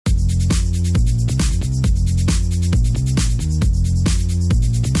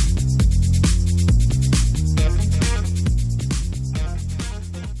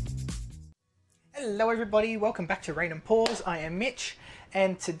everybody, welcome back to Rain and Pours. I am Mitch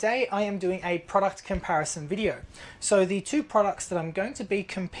and today I am doing a product comparison video. So the two products that I'm going to be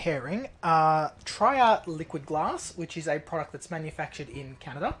comparing are TriArt Liquid Glass, which is a product that's manufactured in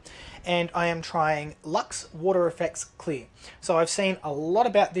Canada, and I am trying Luxe WaterFX Clear. So I've seen a lot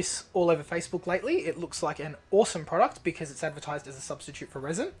about this all over Facebook lately. It looks like an awesome product because it's advertised as a substitute for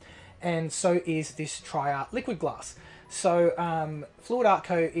resin, and so is this TriArt Liquid Glass. So Fluid Art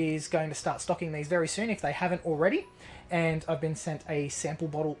Co is going to start stocking these very soon if they haven't already, and I've been sent a sample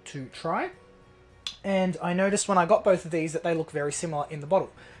bottle to try, and I noticed when I got both of these that they look very similar in the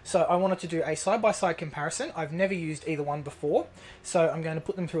bottle. So I wanted to do a side-by-side comparison. I've never used either one before, so I'm going to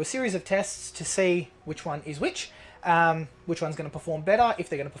put them through a series of tests to see which one is which one's going to perform better, if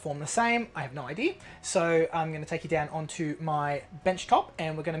they're going to perform the same, I have no idea. So I'm going to take you down onto my bench top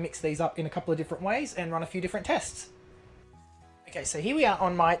and we're going to mix these up in a couple of different ways and run a few different tests. Okay, so here we are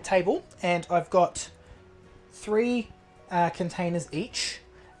on my table, and I've got three containers each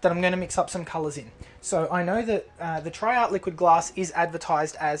that I'm going to mix up some colours in. So I know that the TriArt Liquid Glass is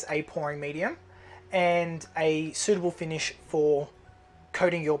advertised as a pouring medium and a suitable finish for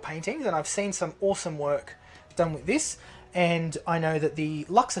coating your paintings, and I've seen some awesome work done with this. And I know that the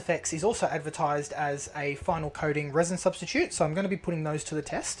LuxeFX is also advertised as a final coating resin substitute, so I'm going to be putting those to the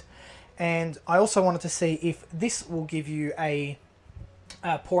test. And I also wanted to see if this will give you a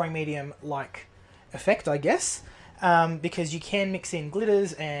pouring medium like effect, I guess, because you can mix in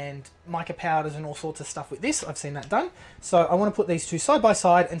glitters and mica powders and all sorts of stuff with this. I've seen that done. So I want to put these two side by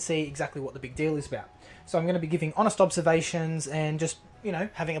side and see exactly what the big deal is about. So I'm going to be giving honest observations and just, you know,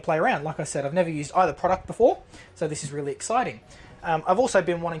 having a play around. Like I said, I've never used either product before, so this is really exciting. I've also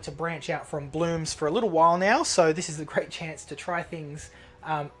been wanting to branch out from blooms for a little while now, so this is a great chance to try things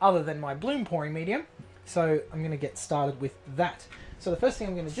other than my bloom pouring medium. So I'm going to get started with that. So the first thing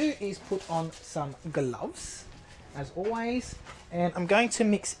I'm going to do is put on some gloves, as always, and I'm going to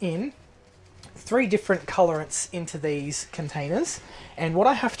mix in 3 different colorants into these containers. And what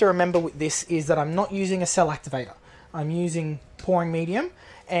I have to remember with this is that I'm not using a cell activator. I'm using pouring medium,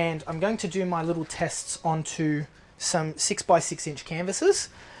 and I'm going to do my little tests onto some 6x6 inch canvases,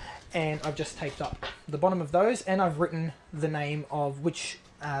 and I've just taped up the bottom of those, and I've written the name of which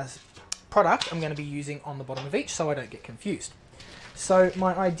product I'm going to be using on the bottom of each so I don't get confused. So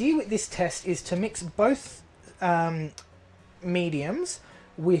my idea with this test is to mix both mediums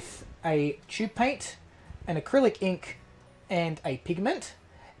with a tube paint, an acrylic ink, and a pigment,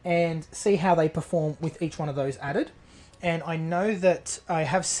 and see how they perform with each one of those added. And I know that I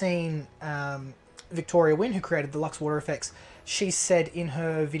have seen Victoria Wynn, who created the Luxe WaterFX, she said in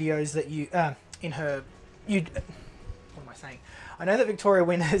her videos that what am I saying? I know that Victoria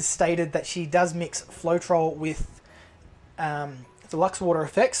Wynn has stated that she does mix Floetrol with the Luxe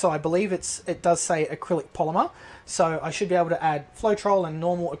WaterFX, so I believe it does say acrylic polymer, so I should be able to add Floetrol and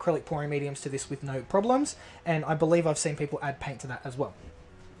normal acrylic pouring mediums to this with no problems, and I believe I've seen people add paint to that as well.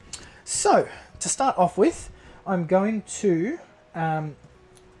 So to start off with, I'm going to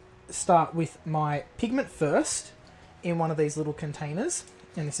start with my pigment first in one of these little containers,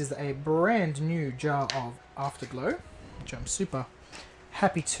 and this is a brand new jar of Afterglow, which I'm super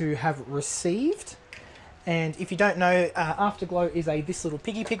happy to have received. And if you don't know, Afterglow is this little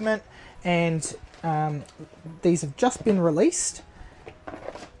piggy pigment, and these have just been released,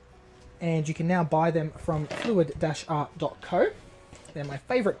 and you can now buy them from fluid-art.co. They're my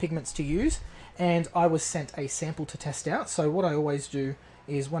favourite pigments to use, and I was sent a sample to test out. So what I always do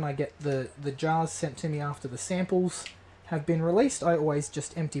is when I get the jars sent to me after the samples have been released, I always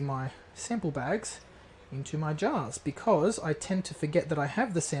just empty my sample bags into my jars, because I tend to forget that I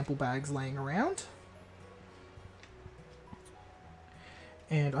have the sample bags laying around,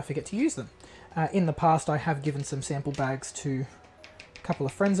 and I forget to use them. In the past, I have given some sample bags to a couple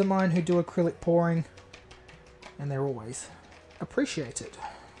of friends of mine who do acrylic pouring, and they're always appreciated.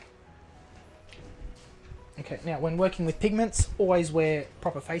 Okay, now when working with pigments, always wear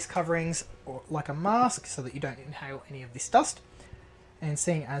proper face coverings or like a mask so that you don't inhale any of this dust. And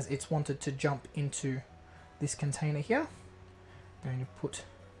seeing as it's wanted to jump into this container here, I'm going to put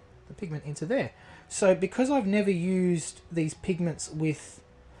the pigment into there. So because I've never used these pigments with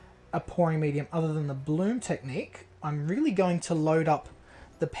a pouring medium other than the bloom technique, I'm really going to load up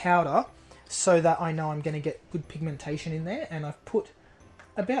the powder so that I know I'm going to get good pigmentation in there, and I've put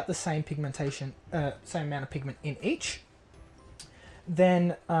about the same pigmentation, same amount of pigment in each.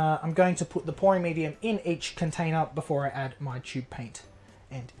 Then I'm going to put the pouring medium in each container before I add my tube paint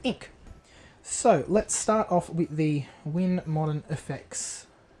and ink. So let's start off with the Wynn Modern Effects,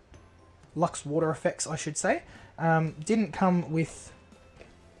 Luxe WaterFX I should say. Didn't come with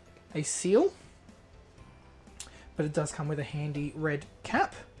a seal, but it does come with a handy red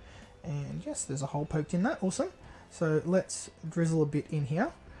cap. And yes, there's a hole poked in that, awesome. So let's drizzle a bit in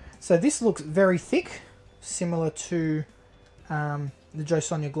here. So this looks very thick, similar to the Jo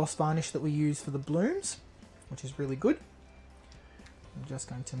Sonja gloss varnish that we use for the blooms, which is really good. I'm just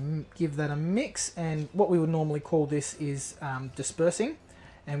going to give that a mix, and what we would normally call this is dispersing,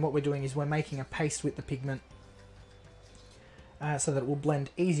 and what we're doing is we're making a paste with the pigment so that it will blend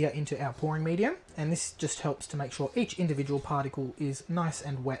easier into our pouring medium, and this just helps to make sure each individual particle is nice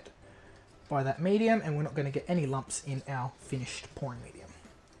and wet by that medium, and we're not going to get any lumps in our finished pouring medium.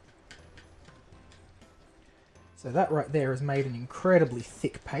 So that right there has made an incredibly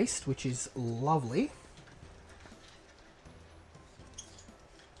thick paste, which is lovely.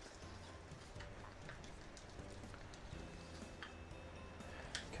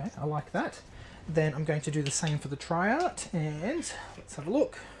 Okay, I like that. Then I'm going to do the same for the TriArt, and let's have a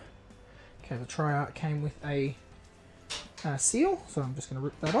look. Okay, the TriArt came with a seal, so I'm just going to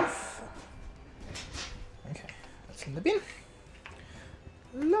rip that off. Okay, that's in the bin.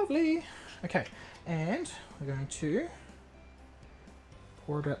 Lovely. Okay, and we're going to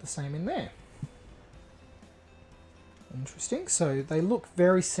pour about the same in there. Interesting. So they look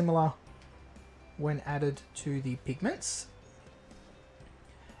very similar when added to the pigments.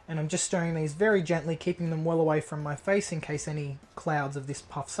 And I'm just stirring these very gently, keeping them well away from my face in case any clouds of this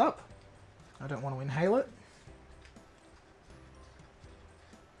puffs up. I don't want to inhale it.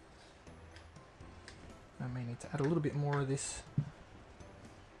 I may need to add a little bit more of this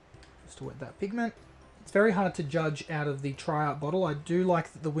just to wet that pigment. It's very hard to judge out of the TriArt bottle. I do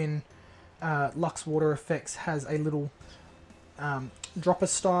like that the Wynn Luxe WaterFX has a little dropper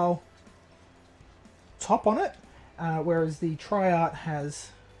style top on it, whereas the TriArt has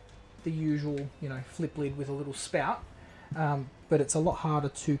the usual, you know, flip lid with a little spout, but it's a lot harder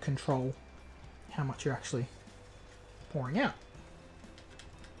to control how much you're actually pouring out.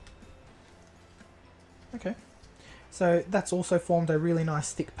 Okay, so that's also formed a really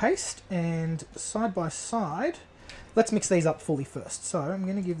nice thick paste, and side by side, let's mix these up fully first. So I'm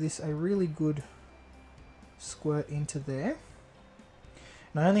going to give this a really good squirt into there.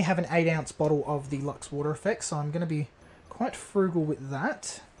 And I only have an 8-ounce bottle of the Luxe WaterFX, so I'm going to be quite frugal with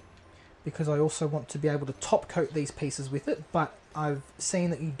that, because I also want to be able to top coat these pieces with it, but I've seen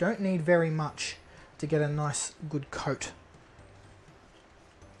that you don't need very much to get a nice good coat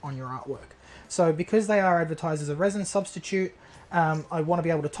on your artwork. So because they are advertised as a resin substitute, I want to be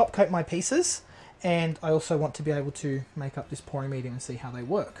able to top coat my pieces, and I also want to be able to make up this pouring medium and see how they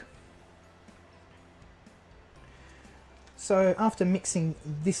work. So after mixing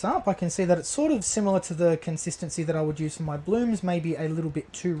this up, I can see that it's sort of similar to the consistency that I would use for my blooms, maybe a little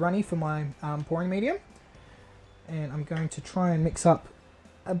bit too runny for my pouring medium. And I'm going to try and mix up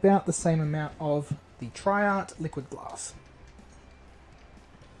about the same amount of the TriArt Liquid Glass.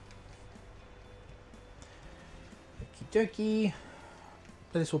 Okie dokie.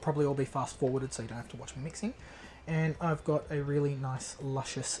 This will probably all be fast forwarded so you don't have to watch me mixing. And I've got a really nice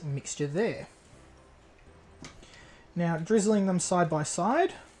luscious mixture there. Now drizzling them side by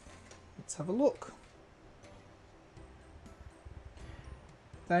side, let's have a look.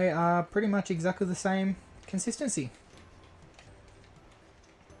 They are pretty much exactly the same consistency.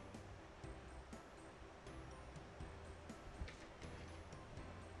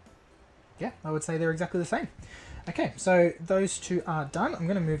 Yeah, I would say they're exactly the same. Okay, so those two are done. I'm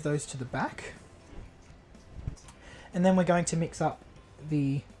going to move those to the back. And then we're going to mix up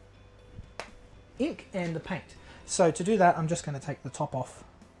the ink and the paint. So to do that, I'm just going to take the top off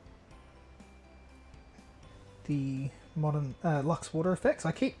the modern Luxe WaterFX.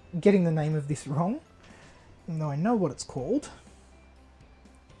 I keep getting the name of this wrong, even though I know what it's called.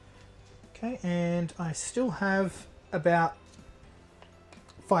 Okay, and I still have about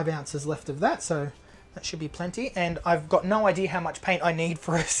 5 ounces left of that, so that should be plenty. And I've got no idea how much paint I need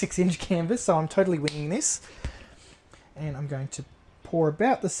for a 6-inch canvas, so I'm totally winging this. And I'm going to pour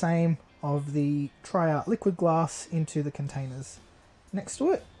about the same of the TriArt Liquid Glass into the containers next to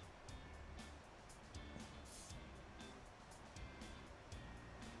it.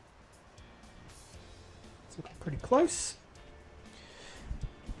 It's looking pretty close.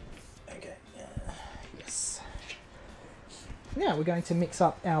 Okay, yes. Now we're going to mix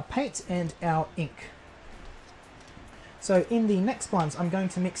up our paint and our ink. So in the next ones, I'm going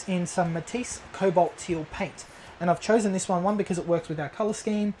to mix in some Matisse Cobalt Teal paint. And I've chosen this one because it works with our color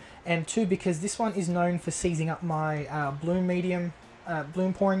scheme, and 2, because this one is known for seizing up my bloom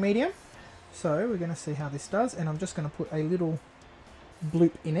pouring medium. So we're going to see how this does, and I'm just going to put a little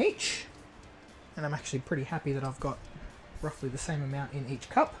bloop in each. And I'm actually pretty happy that I've got roughly the same amount in each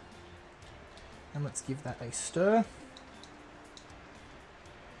cup. And let's give that a stir.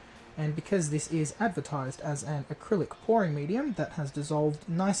 And because this is advertised as an acrylic pouring medium, that has dissolved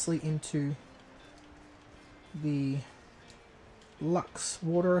nicely into the Luxe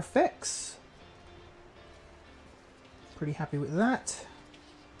WaterFX. Pretty happy with that.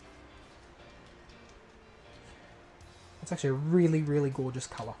 It's actually a really, really gorgeous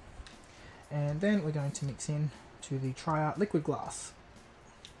colour. And then we're going to mix in to the TriArt Liquid Glass.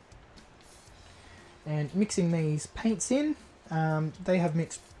 And mixing these paints in, they have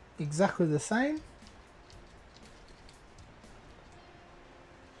mixed exactly the same.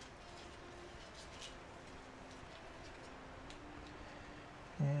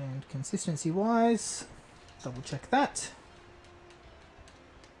 And consistency wise, double check that.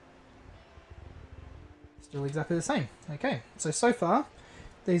 Still exactly the same. Okay, so far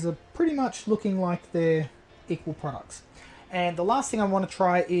these are pretty much looking like they're equal products. And the last thing I want to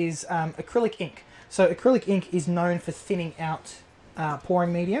try is acrylic ink. So acrylic ink is known for thinning out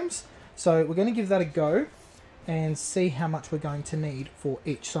pouring mediums. So we're going to give that a go and see how much we're going to need for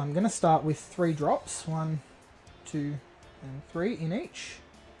each. So I'm going to start with 3 drops, 1, 2, and 3 in each.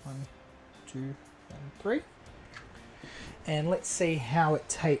 1, 2, and 3. And let's see how it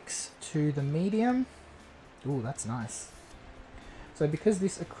takes to the medium. Ooh, that's nice. So because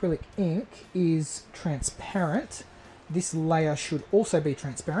this acrylic ink is transparent, this layer should also be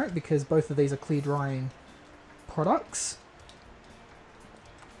transparent because both of these are clear drying products.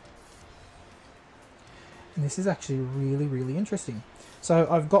 And this is actually really, really interesting. So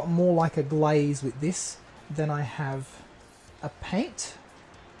I've got more like a glaze with this than I have a paint.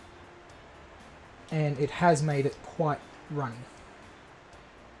 And it has made it quite runny.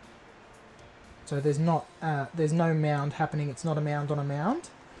 So there's no mound happening. It's not a mound on a mound.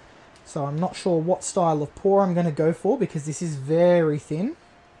 So I'm not sure what style of pour I'm going to go for because this is very thin.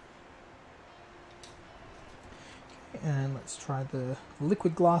 Okay, and let's try the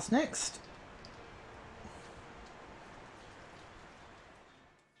liquid glass next.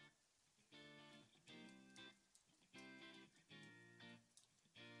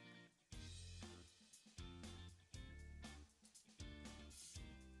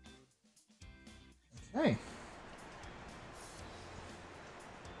 Okay.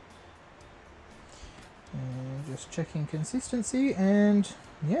 And just checking consistency, and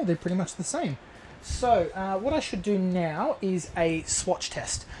yeah, they're pretty much the same. So what I should do now is a swatch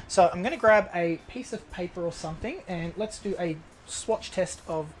test. So I'm going to grab a piece of paper or something, and let's do a swatch test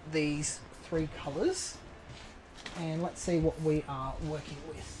of these 3 colours. And let's see what we are working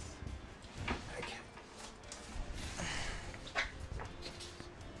with.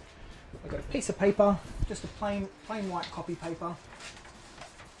 I've got a piece of paper, just a plain white copy paper.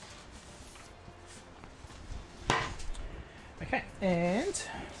 Okay, and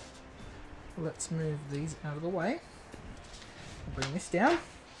let's move these out of the way. I'll bring this down.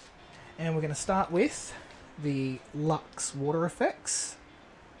 And we're going to start with the Luxe WaterFX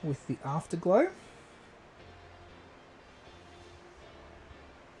with the Afterglow.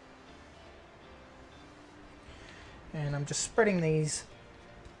 And I'm just spreading these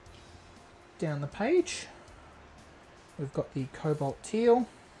down the page. We've got the cobalt teal.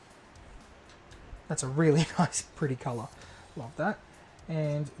 That's a really nice, pretty colour. Love that.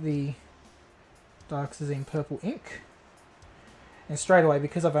 And the dioxazine purple ink. And straight away,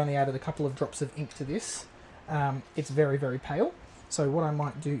 because I've only added a couple of drops of ink to this, it's very, very pale. So what I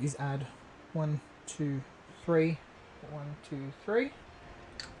might do is add 1, 2, 3, 1, 2, 3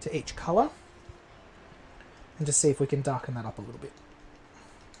 to each colour. And just see if we can darken that up a little bit.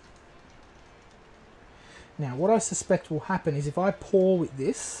 Now, what I suspect will happen is if I pour with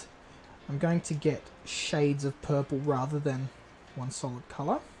this, I'm going to get shades of purple rather than one solid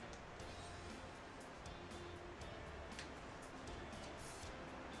colour.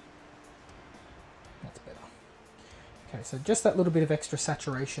 That's better. Okay, so just that little bit of extra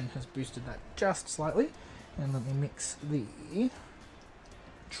saturation has boosted that just slightly. And let me mix the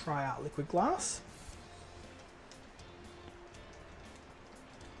TriArt Liquid Glass.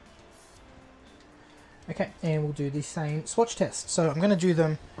 Okay, and we'll do the same swatch test. So I'm going to do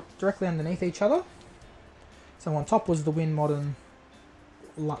them directly underneath each other. So on top was the Wynn Modern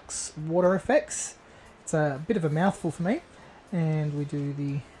Luxe WaterFX. It's a bit of a mouthful for me. And we do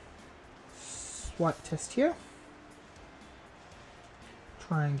the swipe test here.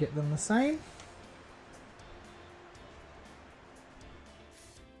 Try and get them the same.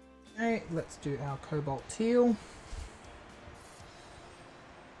 Okay, let's do our cobalt teal.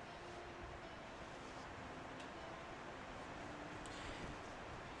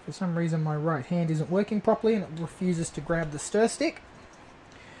 For some reason my right hand isn't working properly and it refuses to grab the stir stick.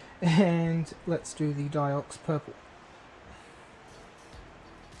 And let's do the Diox purple.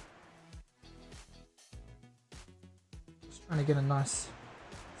 Just trying to get a nice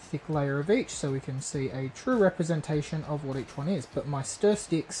thick layer of each so we can see a true representation of what each one is. But my stir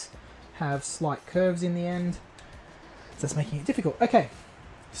sticks have slight curves in the end, so that's making it difficult. Okay,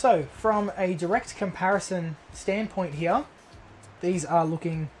 so from a direct comparison standpoint here, these are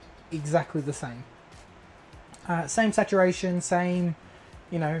looking exactly the same. Same saturation, same,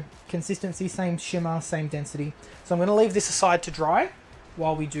 you know, consistency, same shimmer, same density. So I'm going to leave this aside to dry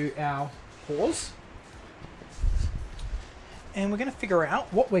while we do our pours. And we're going to figure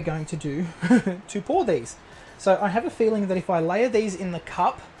out what we're going to do to pour these. So I have a feeling that if I layer these in the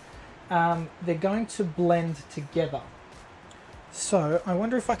cup, they're going to blend together. So I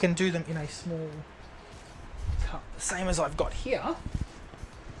wonder if I can do them in a small cup, the same as I've got here.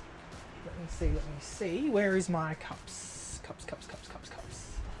 Let me see. Where is my cups? Cups.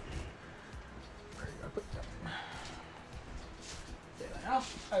 Where did I put them? There they are.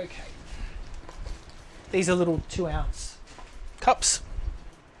 Okay. These are little 2-ounce cups.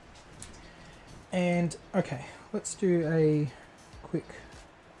 And okay, let's do a quick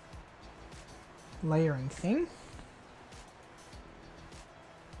layering thing.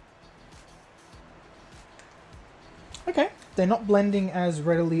 Okay, they're not blending as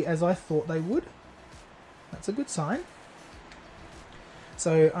readily as I thought they would. That's a good sign.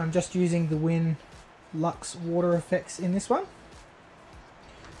 So I'm just using the Wynn Luxe WaterFX in this one.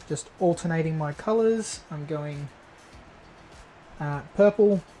 Just alternating my colors. I'm going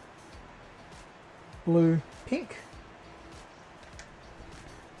purple, blue, pink.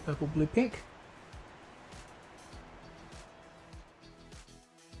 Purple, blue, pink.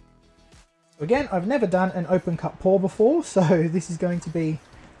 Again, I've never done an open cup pour before, so this is going to be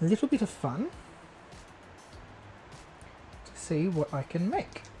a little bit of fun to see what I can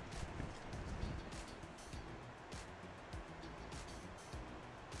make.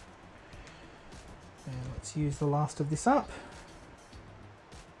 And let's use the last of this up.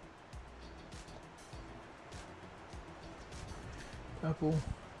 Purple,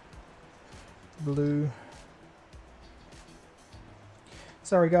 blue.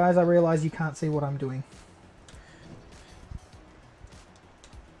 Sorry guys, I realise you can't see what I'm doing.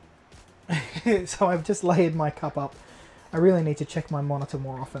 So I've just layered my cup up. I really need to check my monitor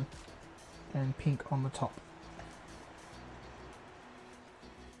more often. And pink on the top.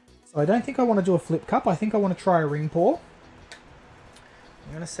 So I don't think I want to do a flip cup. I think I want to try a ring pour.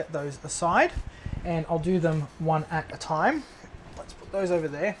 I'm going to set those aside and I'll do them one at a time. Let's put those over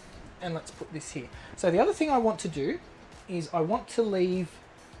there and let's put this here. So the other thing I want to do is I want to leave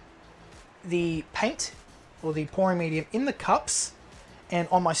the paint or the pouring medium in the cups and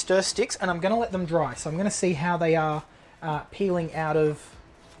on my stir sticks, and I'm going to let them dry. So I'm going to see how they are peeling out of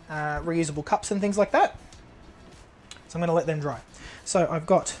reusable cups and things like that. So I'm going to let them dry. So I've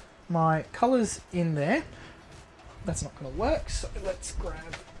got my colors in there. That's not going to work, so let's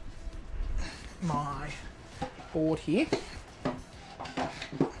grab my board here.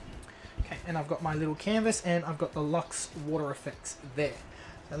 Okay, and I've got my little canvas and I've got the Luxe WaterFX there.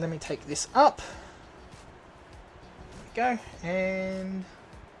 So let me take this up. There we go, and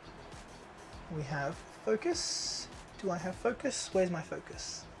we have focus. Do I have focus? Where's my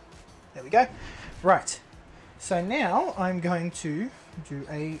focus? There we go. Right, so now I'm going to do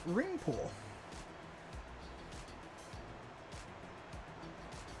a ring pour.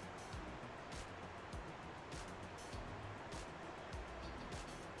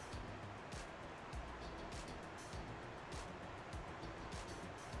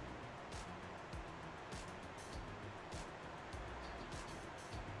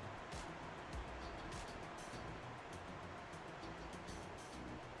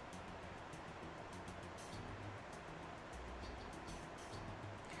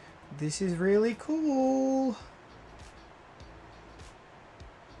 This is really cool.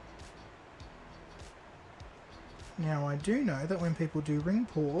 Now I do know that when people do ring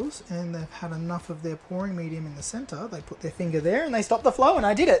pours and they've had enough of their pouring medium in the center, they put their finger there and they stop the flow, and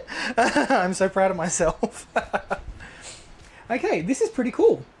I did it. I'm so proud of myself. Okay, this is pretty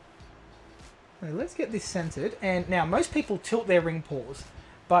cool. So let's get this centered. And now most people tilt their ring pours,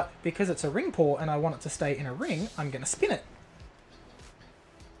 but because it's a ring pour and I want it to stay in a ring, I'm going to spin it.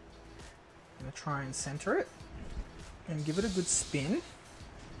 I'm going to try and center it and give it a good spin.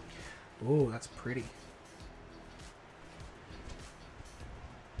 Oh, that's pretty.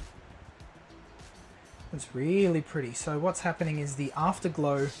 It's really pretty. So what's happening is the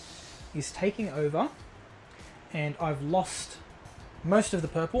afterglow is taking over and I've lost most of the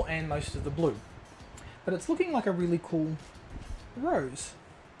purple and most of the blue. But it's looking like a really cool rose.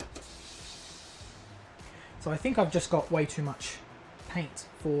 So I think I've just got way too much paint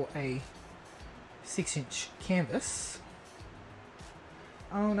for a 6-inch canvas.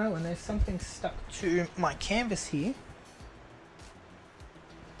 Oh no, and there's something stuck to my canvas here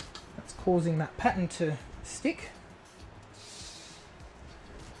that's causing that pattern to stick.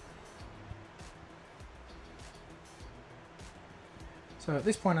 So at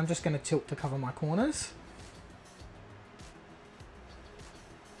this point I'm just going to tilt to cover my corners.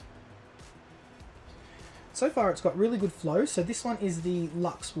 So far it's got really good flow. So this one is the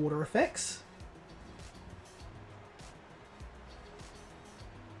Luxe WaterFX.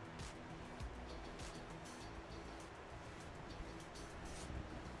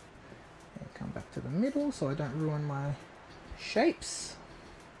 And come back to the middle so I don't ruin my shapes.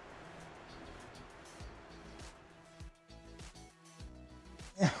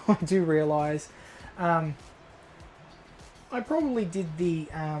 I do realise I probably did the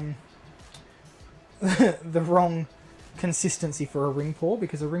the wrong consistency for a ring pour,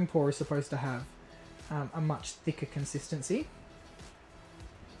 because a ring pour is supposed to have a much thicker consistency.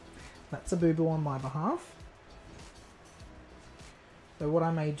 That's a boo-boo on my behalf. So what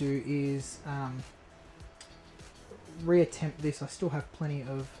I may do is reattempt this. I still have plenty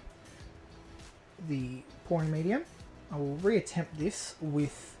of the pouring medium. I will reattempt this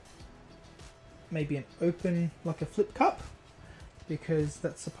with maybe an open, like a flip cup, because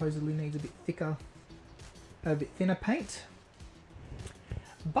that supposedly needs a bit thicker, a bit thinner paint.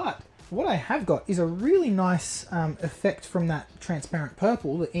 But what I have got is a really nice effect from that transparent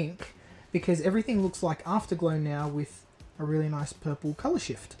purple, the ink, because everything looks like afterglow now with a really nice purple color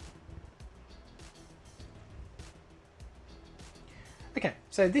shift. Okay,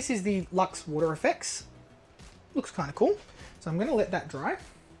 so this is the Luxe WaterFX. Looks kind of cool. So I'm going to let that dry,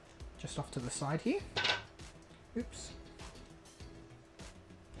 just off to the side here. Oops.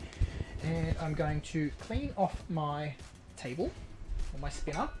 And I'm going to clean off my table, or my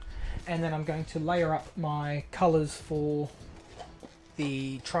spinner, and then I'm going to layer up my colours for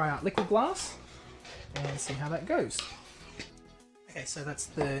the TriArt Liquid Glass and see how that goes. Okay, so that's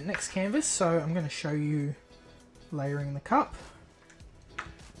the next canvas. So I'm going to show you layering the cup.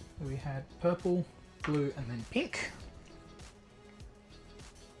 We had purple, blue, and then pink.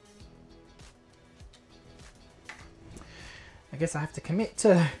 I guess I have to commit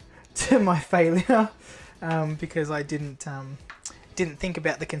to my failure because I didn't think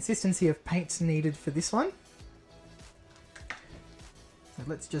about the consistency of paints needed for this one. So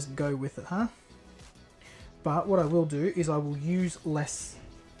let's just go with it, huh? But what I will do is I will use less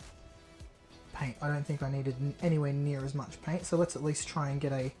paint. I don't think I needed anywhere near as much paint, so let's at least try and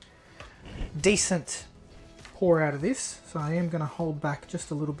get a decent pour out of this. So I am going to hold back just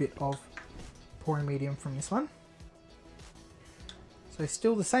a little bit of pouring medium from this one. So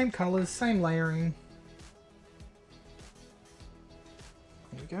still the same colours, same layering.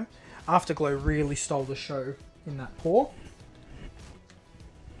 There we go. Afterglow really stole the show in that pour.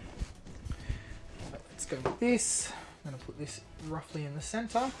 So let's go with this. I'm going to put this roughly in the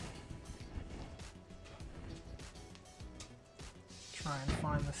centre. Try and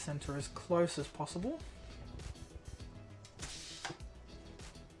find the centre as close as possible.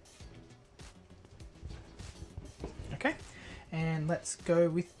 Okay, and let's go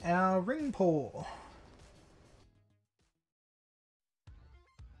with our ring pour.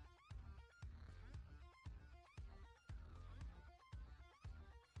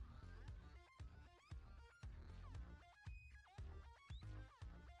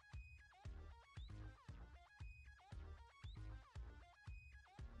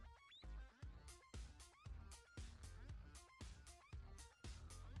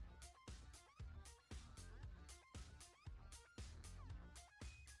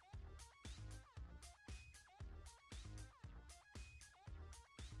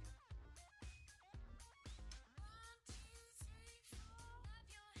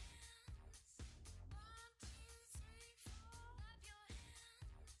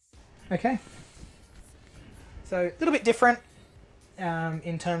 Okay, so a little bit different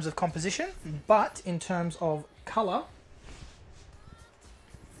in terms of composition, but in terms of colour,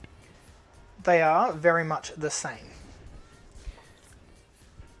 they are very much the same.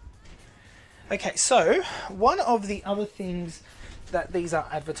 Okay, so one of the other things that these are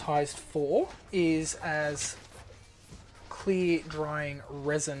advertised for is as clear drying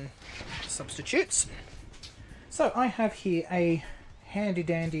resin substitutes. So I have here a handy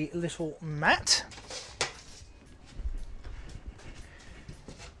dandy little mat,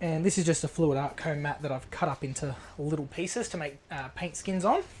 and this is just a fluid art comb mat that I've cut up into little pieces to make paint skins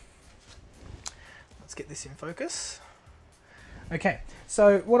on. Let's get this in focus. Okay,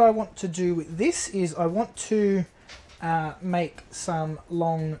 so what I want to do with this is I want to make some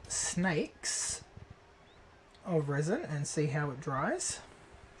long snakes of resin and see how it dries.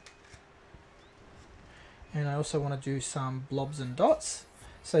 And I also want to do some blobs and dots.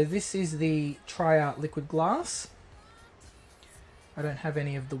 So this is the TriArt Liquid Glass. I don't have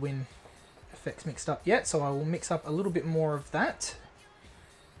any of the Wynn effects mixed up yet, so I will mix up a little bit more of that.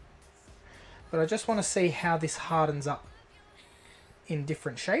 But I just want to see how this hardens up in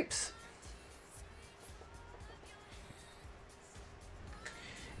different shapes.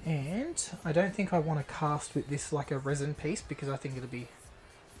 And I don't think I want to cast with this like a resin piece, because I think it'll be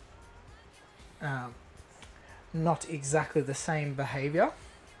not exactly the same behavior.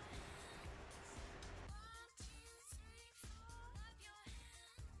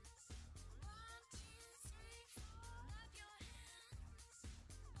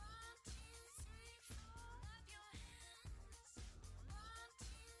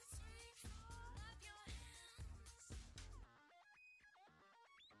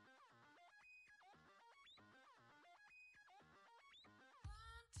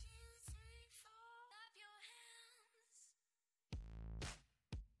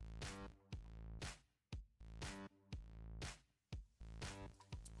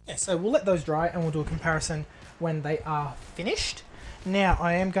 Yeah, so we'll let those dry and we'll do a comparison when they are finished. Now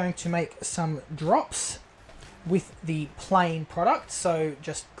I am going to make some drops with the plain product, so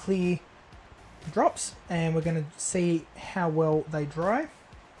just clear drops, and we're going to see how well they dry.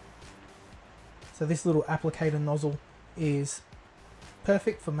 So this little applicator nozzle is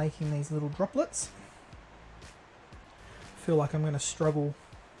perfect for making these little droplets. I feel like I'm going to struggle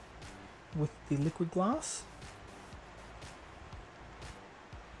with the liquid glass.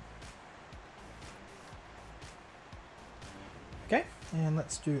 Okay, and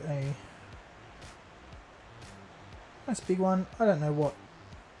let's do a nice big one. I don't know what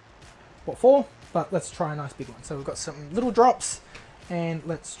for, but let's try a nice big one. So we've got some little drops, and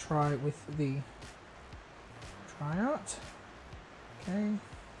let's try with the TriArt. Okay.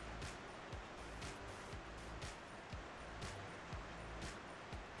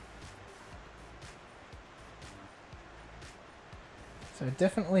 So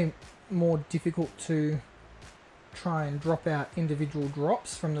definitely more difficult to try and drop out individual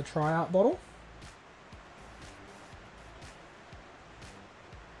drops from the TriArt bottle.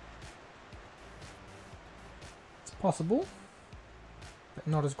 It's possible, but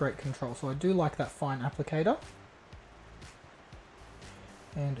not as great control. So I do like that fine applicator.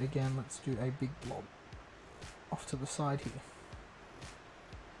 And again, let's do a big blob off to the side here.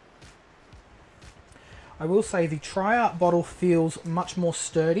 I will say the TriArt bottle feels much more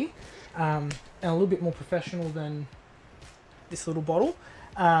sturdy and a little bit more professional than this little bottle.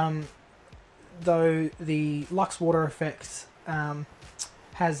 Though the Luxe WaterFX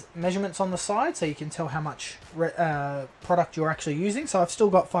has measurements on the side, so you can tell how much product you're actually using. So I've still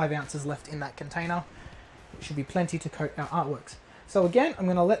got 5 ounces left in that container. It should be plenty to coat our artworks. So again, I'm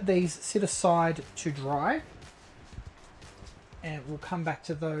going to let these sit aside to dry, and we'll come back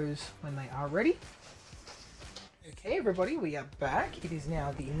to those when they are ready. Okay everybody, we are back. It is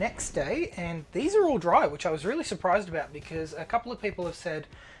now the next day, and these are all dry, which I was really surprised about, because a couple of people have said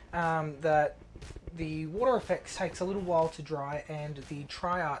that the WaterFX takes a little while to dry, and the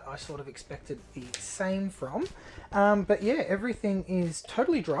TriArt I sort of expected the same from. But yeah, everything is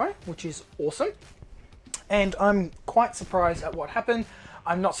totally dry, which is awesome. And I'm quite surprised at what happened.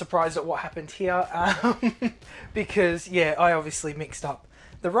 I'm not surprised at what happened here, because yeah, I obviously mixed up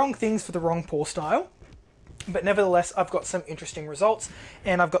the wrong things for the wrong pour style. But nevertheless, I've got some interesting results,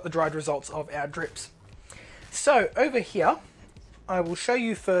 and I've got the dried results of our drips. So over here, I will show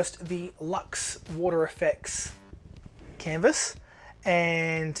you first the Luxe WaterFX canvas,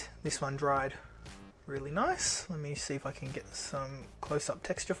 and this one dried really nice. Let me see if I can get some close-up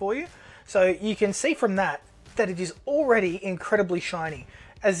texture for you. So you can see from that it is already incredibly shiny,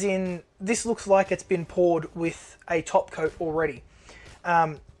 as in this looks like it's been poured with a top coat already.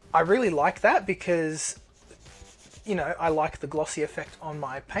 I really like that, because you know, I like the glossy effect on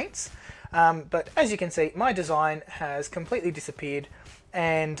my paints. But as you can see, my design has completely disappeared,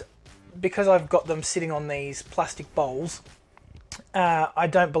 and because I've got them sitting on these plastic bowls, I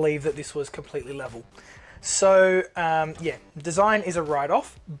don't believe that this was completely level. So yeah, design is a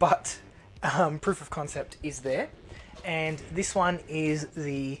write-off, but proof of concept is there. And this one is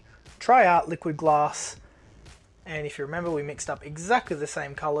the TriArt Liquid Glass, and if you remember, we mixed up exactly the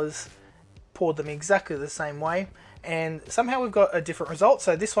same colors, poured them exactly the same way, and somehow we've got a different result.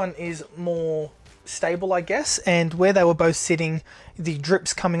 So this one is more stable, I guess, and where they were both sitting, the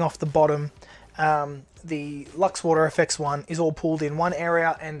drips coming off the bottom The Luxe WaterFX one is all pooled in one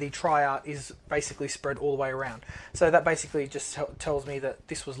area, and the TriArt is basically spread all the way around. So that basically just tells me that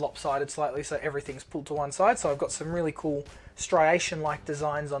this was lopsided slightly, so everything's pulled to one side. So I've got some really cool striation-like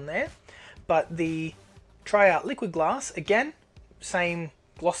designs on there. But the TriArt Liquid Glass, again, same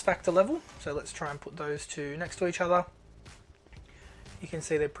gloss factor level. So let's try and put those two next to each other. You can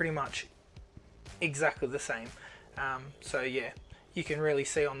see they're pretty much exactly the same. So yeah, you can really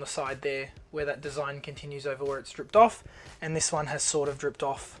see on the side there where that design continues over where it's dripped off, and this one has sort of dripped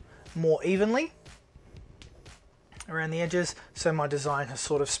off more evenly around the edges, so my design has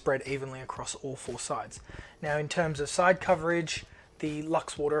sort of spread evenly across all four sides. Now in terms of side coverage, the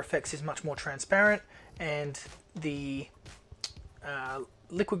Luxe WaterFX is much more transparent, and the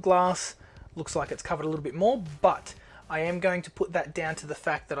Liquid Glass looks like it's covered a little bit more, but I am going to put that down to the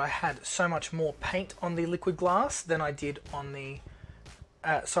fact that I had so much more paint on the Liquid Glass than I did on the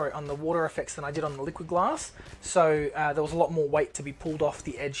on the WaterFX than I did on the Liquid Glass. So there was a lot more weight to be pulled off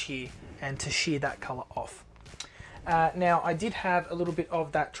the edge here and to shear that color off. Now I did have a little bit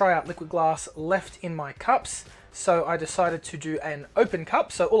of that TriArt Liquid Glass left in my cups, so I decided to do an open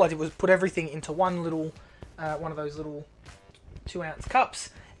cup. So all I did was put everything into one little, one of those little 2-ounce cups,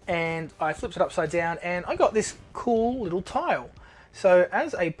 and I flipped it upside down, and I got this cool little tile. So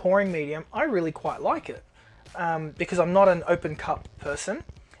as a pouring medium, I really quite like it, because I'm not an open cup person,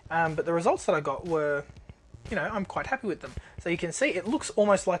 but the results that I got were, you know, I'm quite happy with them. So you can see it looks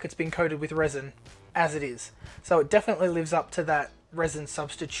almost like it's been coated with resin as it is. So it definitely lives up to that resin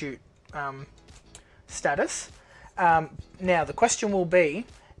substitute status. Now the question will be,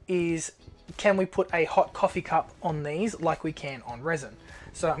 can we put a hot coffee cup on these like we can on resin?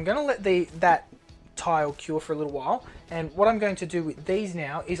 So I'm going to let that tile cure for a little while, and what I'm going to do with these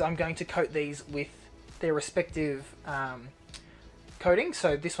now is I'm going to coat these with their respective coating.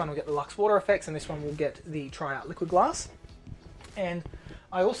 So this one will get the Luxe WaterFX, and this one will get the TriArt Liquid Glass. And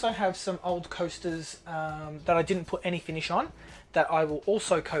I also have some old coasters that I didn't put any finish on that I will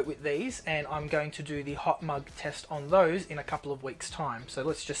also coat with these, and I'm going to do the hot mug test on those in a couple of weeks' time. So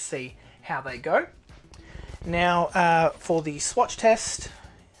let's just see how they go. Now for the swatch test,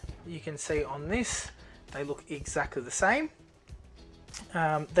 you can see on this they look exactly the same.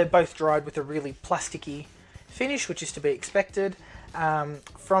 They're both dried with a really plasticky finish, which is to be expected.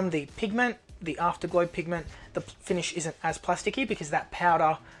 From the pigment, the Afterglow pigment, the finish isn't as plasticky because that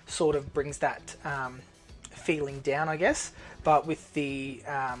powder sort of brings that feeling down, I guess. But with the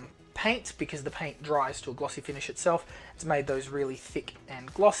paint, because the paint dries to a glossy finish itself, it's made those really thick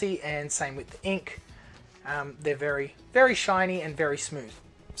and glossy, and same with the ink. They're very, very shiny and very smooth.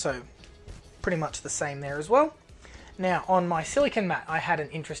 So pretty much the same there as well. Now on my silicone mat, I had an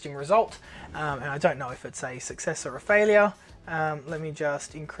interesting result, and I don't know if it's a success or a failure. Let me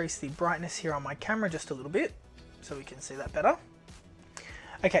just increase the brightness here on my camera just a little bit so we can see that better.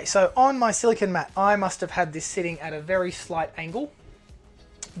 Okay, so on my silicone mat, I must have had this sitting at a very slight angle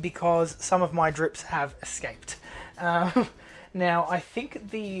because some of my drips have escaped. Now I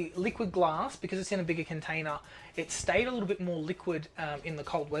think the liquid glass, because it's in a bigger container, it stayed a little bit more liquid in the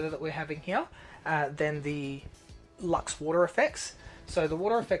cold weather that we're having here than the Luxe WaterFX. So the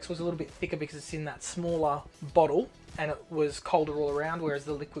WaterFX was a little bit thicker because it's in that smaller bottle and it was colder all around, whereas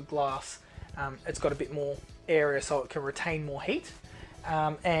the liquid glass, it's got a bit more area so it can retain more heat.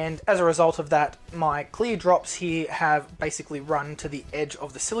 And as a result of that, my clear drops here have basically run to the edge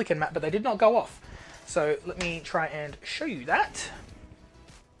of the silicone mat, but they did not go off. So let me try and show you that.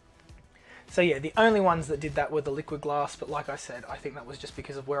 So yeah, the only ones that did that were the liquid glass, but like I said, I think that was just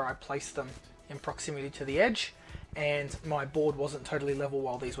because of where I placed them in proximity to the edge, and my board wasn't totally level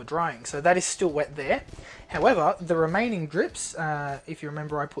while these were drying. So that is still wet there. However, the remaining drips, if you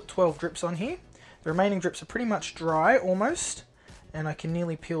remember, I put 12 drips on here. The remaining drips are pretty much dry almost, and I can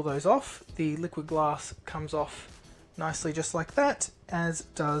nearly peel those off. The liquid glass comes off nicely just like that, as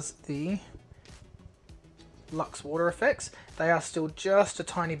does the Luxe WaterFX. They are still just a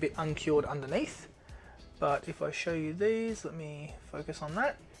tiny bit uncured underneath, but if I show you these, let me focus on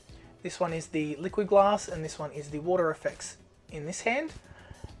that. This one is the liquid glass and this one is the WaterFX in this hand,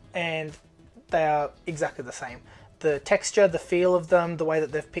 and they are exactly the same. The texture, the feel of them, the way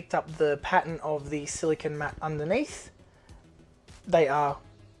that they've picked up the pattern of the silicone mat underneath, they are,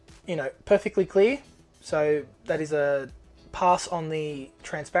 you know, perfectly clear. So that is a pass on the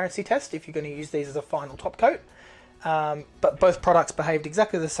transparency test if you're going to use these as a final top coat. But both products behaved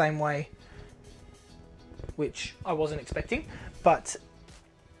exactly the same way, which I wasn't expecting. But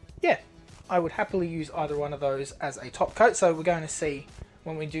yeah, I would happily use either one of those as a top coat. So we're going to see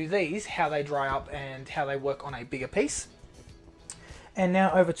when we do these how they dry up and how they work on a bigger piece. And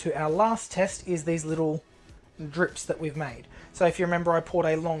now over to our last test is these little drips that we've made. So if you remember, I poured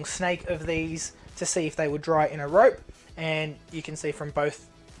a long snake of these to see if they would dry in a rope, and you can see from both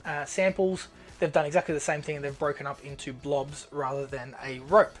samples they've done exactly the same thing, and they've broken up into blobs rather than a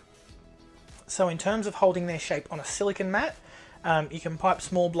rope. So in terms of holding their shape on a silicone mat, you can pipe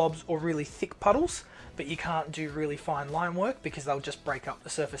small blobs or really thick puddles, but you can't do really fine line work because they'll just break up. The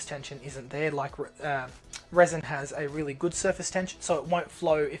surface tension isn't there. Like resin has a really good surface tension, so it won't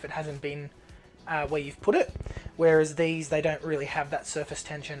flow if it hasn't been where you've put it, whereas these, they don't really have that surface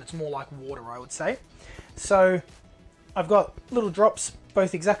tension. It's more like water, I would say. So I've got little drops,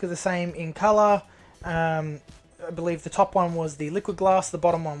 both exactly the same in color. I believe the top one was the liquid glass, the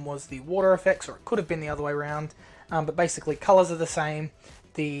bottom one was the WaterFX, or it could have been the other way around, but basically colors are the same,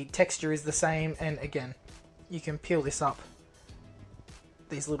 the texture is the same, and again, you can peel this up.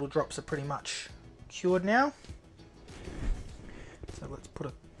 These little drops are pretty much cured now. So let's put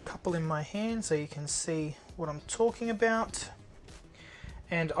a couple in my hand so you can see what I'm talking about.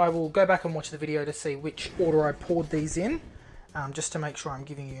 And I will go back and watch the video to see which order I poured these in, just to make sure I'm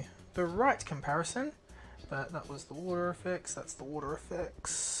giving you the right comparison. But that was the WaterFX, that's the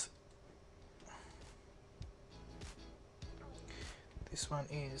WaterFX. This one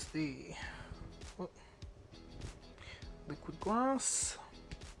is the liquid glass.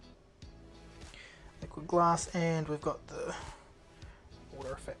 Liquid glass, and we've got the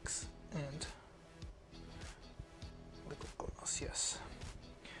WaterFX and liquid glass, yes.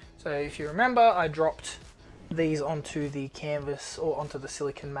 So if you remember, I dropped these onto the canvas or onto the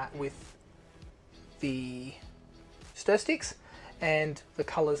silicone mat with the stir sticks, and the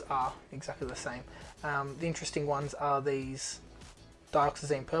colors are exactly the same. The interesting ones are these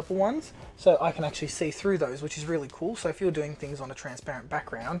dioxazine purple ones, so I can actually see through those, which is really cool. So if you're doing things on a transparent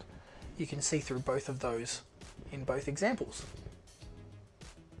background, you can see through both of those in both examples.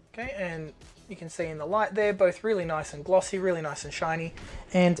 Okay, and you can see in the light there, both really nice and glossy, really nice and shiny.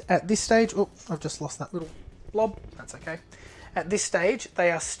 And at this stage, oh, I've just lost that little blob, that's okay. At this stage,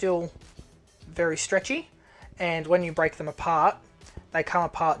 they are still very stretchy, and when you break them apart, they come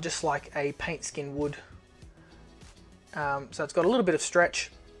apart just like a paint skin would. So it's got a little bit of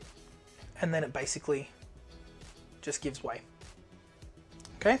stretch, and then it basically just gives way.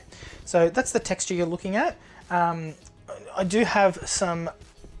 Okay, so that's the texture you're looking at. I do have some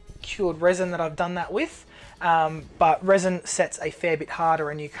cured resin that I've done that with, but resin sets a fair bit harder,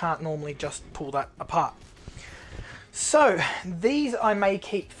 and you can't normally just pull that apart. So these I may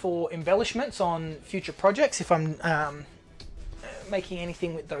keep for embellishments on future projects if I'm making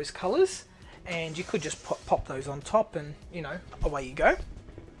anything with those colors, and you could just pop those on top and, you know, away you go.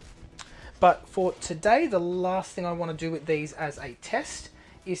 But for today, the last thing I want to do with these as a test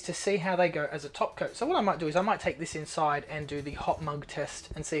is to see how they go as a top coat. So what I might do is I might take this inside and do the hot mug test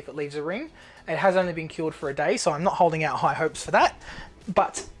and see if it leaves a ring. It has only been cured for a day, so I'm not holding out high hopes for that,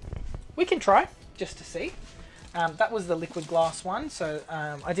 but we can try just to see. That was the liquid glass one, so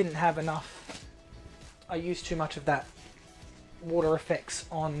I didn't have enough. I used too much of that WaterFX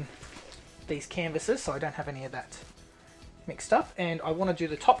on these canvases, so I don't have any of that mixed up, and I want to do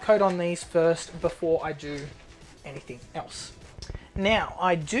the top coat on these first before I do anything else. Now,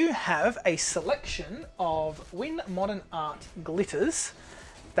 I do have a selection of Wynn Modern Art glitters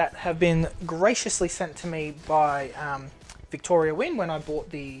that have been graciously sent to me by Victoria Wynn when I bought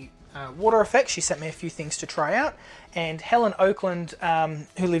the WaterFX. She sent me a few things to try out, and Helen Oakland,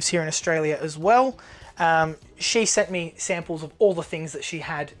 who lives here in Australia as well, she sent me samples of all the things that she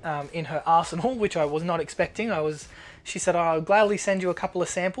had in her arsenal, which I was not expecting. She said, I'll gladly send you a couple of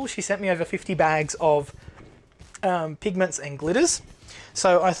samples. She sent me over 50 bags of pigments and glitters.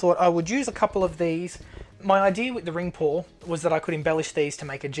 So I thought I would use a couple of these. My idea with the ring pour was that I could embellish these to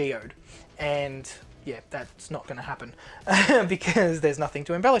make a geode, and yeah, that's not going to happen because there's nothing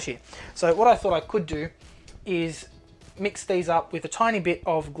to embellish here. So what I thought I could do is mix these up with a tiny bit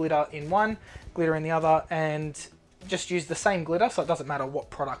of glitter in one, glitter in the other, and just use the same glitter, so it doesn't matter what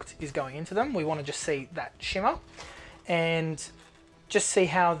product is going into them. We want to just see that shimmer and just see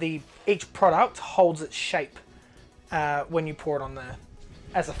how each product holds its shape when you pour it on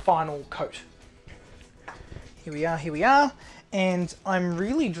as a final coat. Here we are, and I'm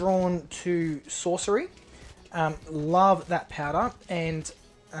really drawn to Sorcery. Love that powder, and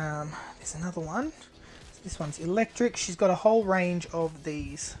there's another one. This one's Electric. She's got a whole range of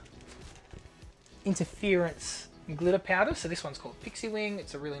these interference glitter powders. So this one's called Pixie Wing.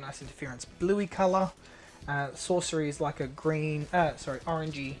 It's a really nice interference bluey color. Sorcery is like a green,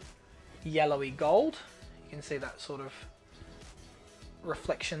 orangey, yellowy gold. You can see that sort of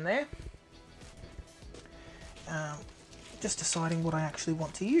reflection there. just deciding what I actually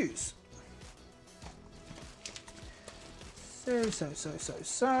want to use.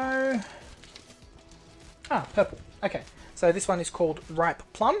 Purple. Okay, so this one is called Ripe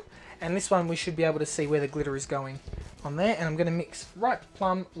Plum, and this one we should be able to see where the glitter is going on there, and I'm going to mix Ripe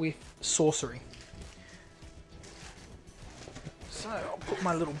Plum with Sorcery. So I'll put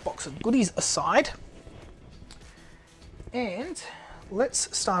my little box of goodies aside, and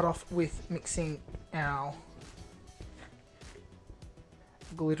let's start off with mixing our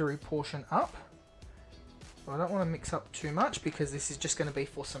glittery portion up. I don't want to mix up too much because this is just going to be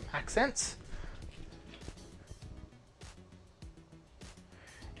for some accents.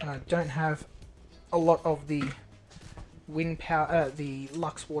 And I don't have a lot of the Wynn powder, the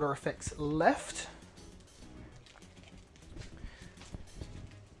Luxe WaterFX left.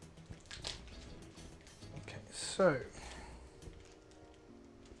 Okay, so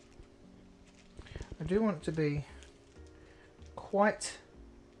I do want it to be quite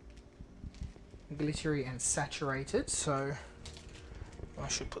glittery and saturated, so I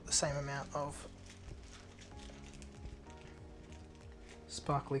should put the same amount of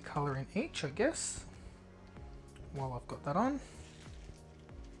sparkly colour in each, I guess, while I've got that on.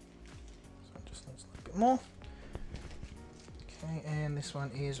 So it just needs a little bit more. Okay, and this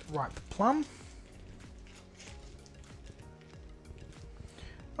one is Ripe Plum.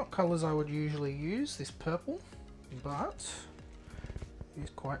 Not colours I would usually use, this purple, but it is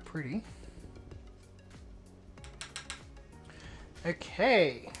quite pretty.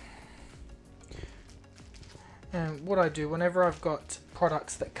 Okay, and what I do whenever I've got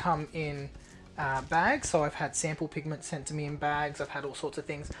products that come in bags, so I've had sample pigments sent to me in bags, I've had all sorts of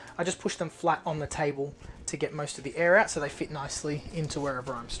things, I just push them flat on the table to get most of the air out so they fit nicely into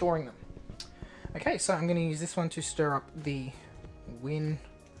wherever I'm storing them. Okay, so I'm going to use this one to stir up the Wynn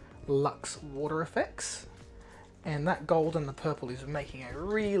Luxe WaterFX, and that gold and the purple is making a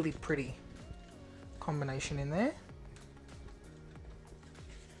really pretty combination in there.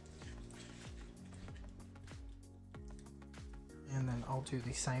 And then I'll do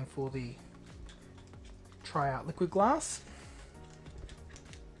the same for the TriArt Liquid Glass.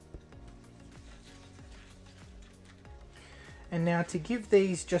 And now to give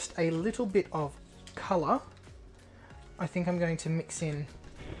these just a little bit of colour, I think I'm going to mix in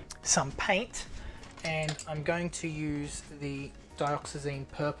some paint, and I'm going to use the Dioxazine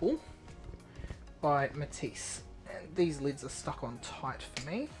Purple by Matisse. And these lids are stuck on tight for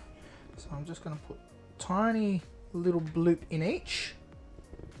me, so I'm just going to put tiny little bloop in each.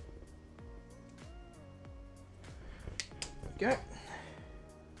 There we go.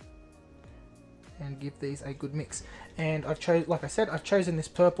 And give these a good mix. And like I said, I've chosen this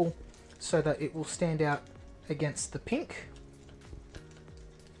purple so that it will stand out against the pink,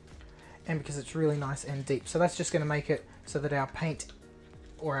 and because it's really nice and deep. So that's just going to make it so that our paint,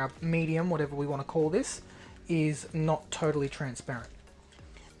 or our medium, whatever we want to call this, is not totally transparent.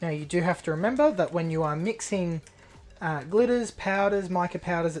 Now you do have to remember that when you are mixing glitters, powders, mica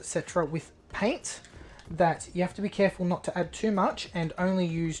powders, etc. with paint, that you have to be careful not to add too much and only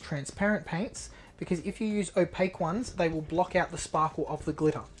use transparent paints, because if you use opaque ones, they will block out the sparkle of the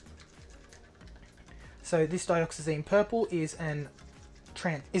glitter. So this Dioxazine Purple is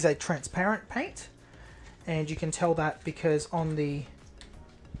a transparent paint, and you can tell that because on the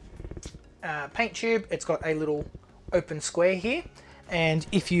paint tube it's got a little open square here, and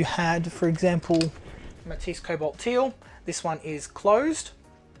if you had, for example, Matisse Cobalt Teal, this one is closed,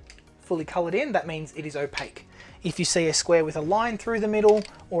 fully coloured in, that means it is opaque. If you see a square with a line through the middle,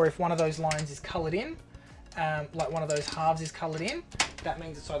 or if one of those lines is coloured in, like one of those halves is coloured in, that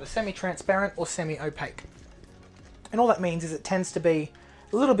means it's either semi-transparent or semi-opaque. And all that means is it tends to be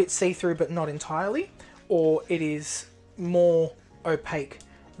a little bit see-through but not entirely, or it is more opaque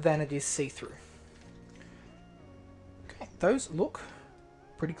than it is see-through. Okay, those look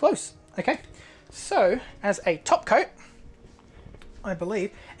pretty close. Okay, so as a top coat, I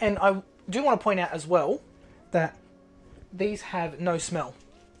believe, and I do want to point out as well that these have no smell.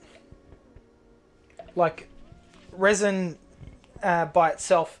 Like, resin by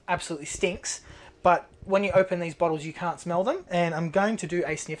itself absolutely stinks, but when you open these bottles you can't smell them, and I'm going to do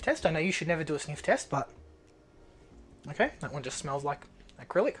a sniff test. I know you should never do a sniff test, but okay, that one just smells like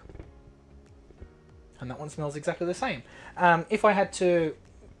acrylic, and that one smells exactly the same. If I had to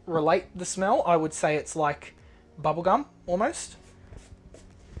relate the smell, I would say it's like bubblegum almost.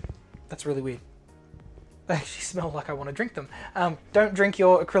 That's really weird. They actually smell like I want to drink them. Don't drink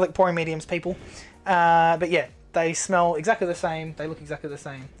your acrylic pouring mediums, people. But yeah, they smell exactly the same. They look exactly the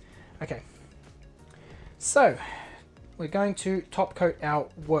same. Okay. So, we're going to top coat our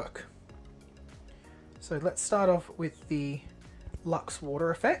work. So let's start off with the Luxe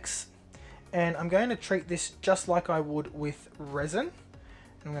WaterFX, and I'm going to treat this just like I would with resin.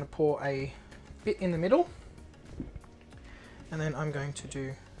 I'm going to pour a bit in the middle, and then I'm going to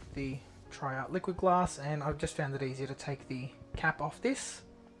do the TriArt Liquid Glass, and I've just found it easier to take the cap off this.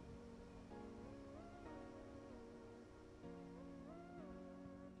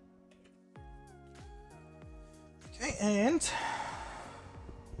 Okay, and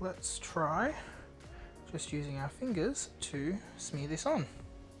let's try just using our fingers to smear this on.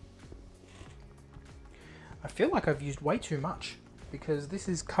 I feel like I've used way too much because this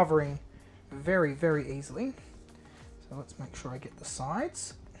is covering very, very easily. So let's make sure I get the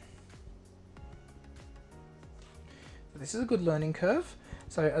sides. So this is a good learning curve.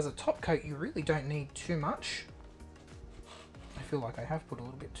 So as a top coat, you really don't need too much. I feel like I have put a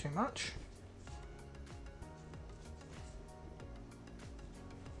little bit too much.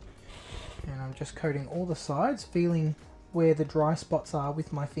 And I'm just coating all the sides, feeling where the dry spots are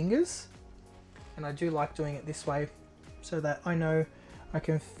with my fingers. And I do like doing it this way so that I know I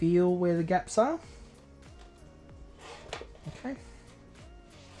can feel where the gaps are. Okay.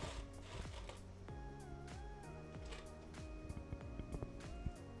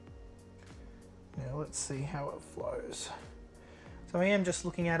 Now let's see how it flows. So I am just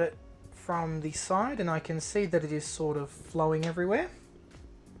looking at it from the side and I can see that it is sort of flowing everywhere.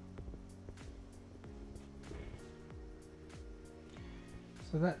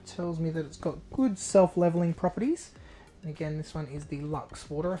 So that tells me that it's got good self-leveling properties. And again, this one is the Luxe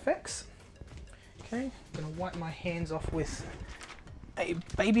WaterFX. Okay, I'm going to wipe my hands off with a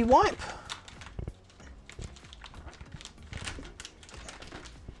baby wipe.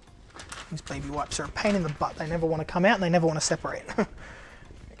 These baby wipes are a pain in the butt. They never want to come out and they never want to separate.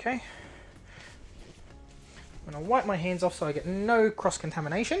 Okay. I'm going to wipe my hands off so I get no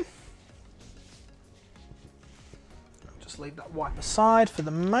cross-contamination. Just leave that wipe aside for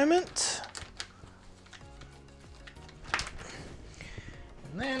the moment.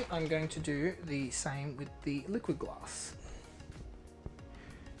 And then I'm going to do the same with the liquid glass.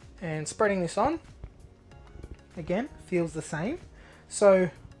 And spreading this on, again, feels the same. So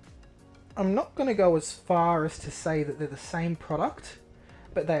I'm not going to go as far as to say that they're the same product,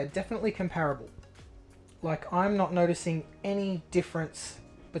 but they are definitely comparable. Like, I'm not noticing any difference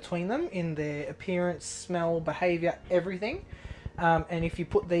between them in their appearance, smell, behavior, everything. And if you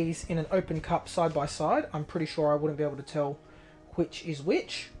put these in an open cup side by side, I'm pretty sure I wouldn't be able to tell which is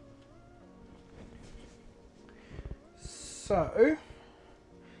which. So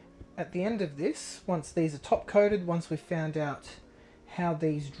at the end of this, once these are top coated, once we've found out how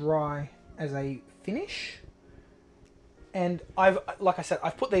these dry as a finish, and like I said,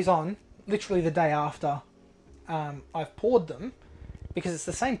 I've put these on literally the day after I've poured them, because it's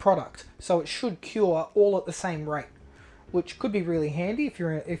the same product, so it should cure all at the same rate, which could be really handy if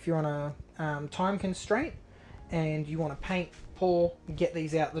you're on a time constraint and you want to paint, pour, get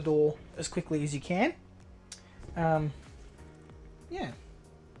these out the door as quickly as you can. Yeah.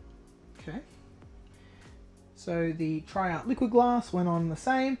 Okay. So the TriArt Liquid Glass went on the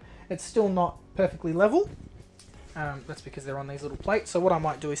same. It's still not perfectly level. That's because they're on these little plates. So what I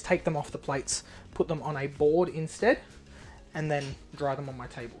might do is take them off the plates, put them on a board instead, and then dry them on my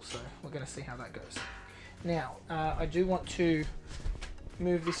table. So we're going to see how that goes. Now, I do want to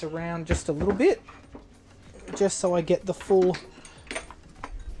move this around just a little bit, just so I get the full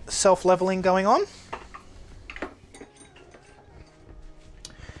self-leveling going on.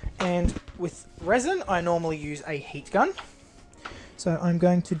 And with resin, I normally use a heat gun. So I'm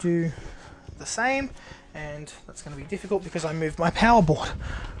going to do the same, and that's going to be difficult because I moved my power board.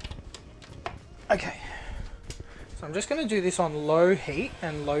 Okay. So I'm just going to do this on low heat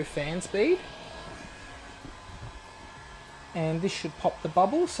and low fan speed. And this should pop the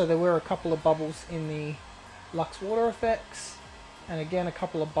bubbles. So there were a couple of bubbles in the Luxe WaterFX, and again a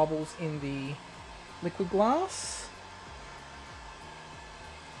couple of bubbles in the liquid glass.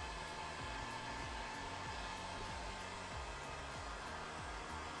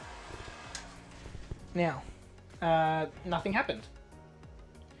 Now, nothing happened.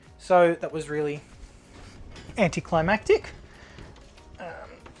 So that was really anticlimactic.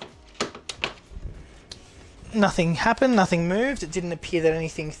 Nothing happened, nothing moved. It didn't appear that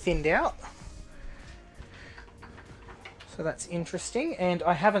anything thinned out. So that's interesting, and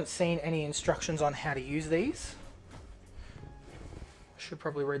I haven't seen any instructions on how to use these. I should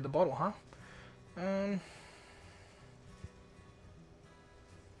probably read the bottle, huh? It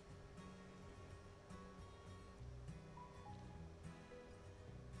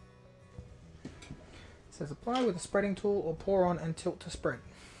says apply with a spreading tool or pour on and tilt to spread.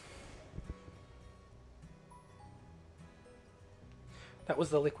 That was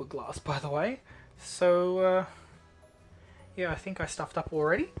the liquid glass, by the way. So yeah, I think I stuffed up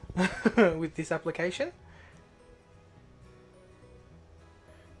already with this application.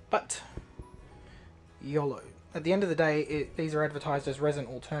 But YOLO. At the end of the day, these are advertised as resin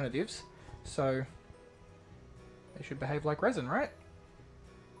alternatives, so they should behave like resin, right?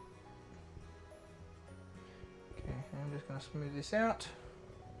 Okay, I'm just going to smooth this out.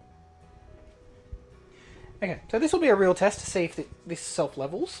 Okay, so this will be a real test to see if this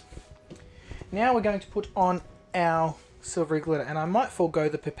self-levels. Now we're going to put on our silvery glitter, and I might forego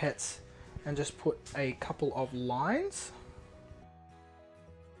the pipettes and just put a couple of lines.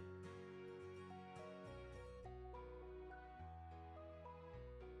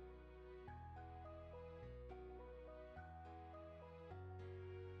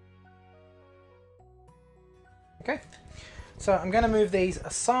 Okay, so I'm going to move these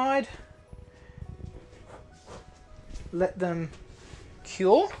aside, let them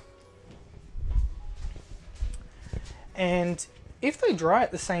cure, and if they dry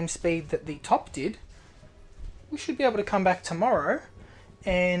at the same speed that the top did, we should be able to come back tomorrow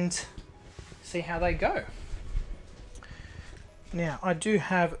and see how they go. Now, I do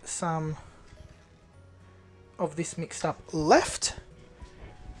have some of this mixed up left,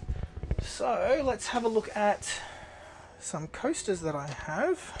 so let's have a look at some coasters that I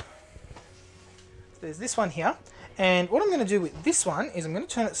have. There's this one here, and what I'm going to do with this one is I'm going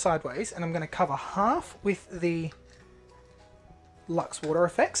to turn it sideways and I'm going to cover half with the Luxe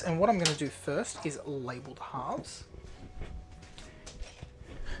WaterFX, and what I'm going to do first is label the halves.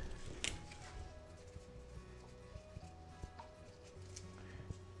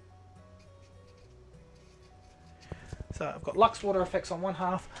 So I've got Luxe WaterFX on one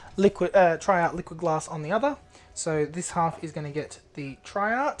half, TriArt Liquid Glass on the other. So this half is going to get the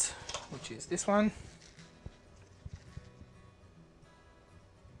TriArt, which is this one.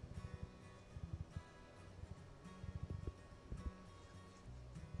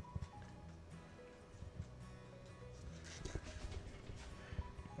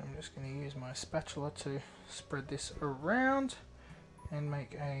 I'm just going to use my spatula to spread this around and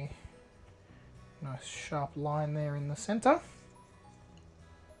make a nice sharp line there in the center.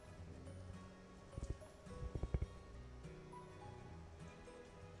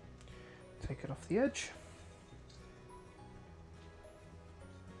 Take it off the edge.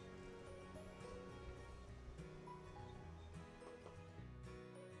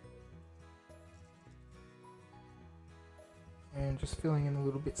 And just filling in the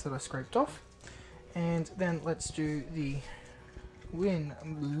little bits that I scraped off. And then let's do the Wynn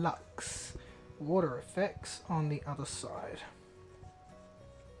Luxe WaterFX on the other side.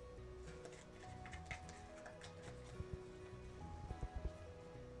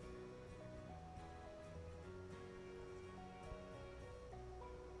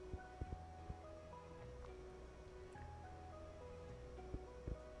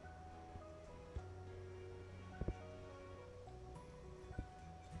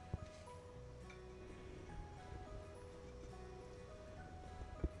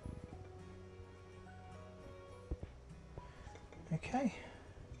 Okay,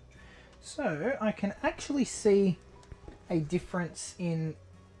 so I can actually see a difference in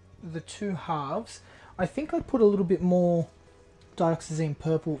the two halves. I think I put a little bit more dioxazine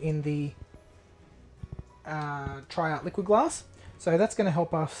purple in the TriArt Liquid Glass, so that's going to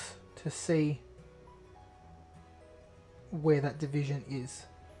help us to see where that division is.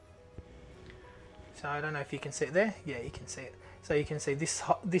 So I don't know if you can see it there. Yeah, you can see it. So you can see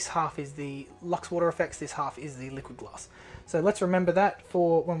this half is the Luxe WaterFX, this half is the Liquid Glass. So let's remember that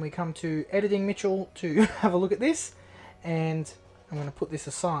for when we come to editing Mitchell to have a look at this. And I'm going to put this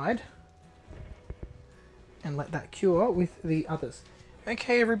aside and let that cure with the others.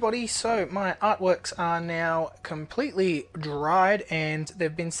 Okay everybody, so my artworks are now completely dried and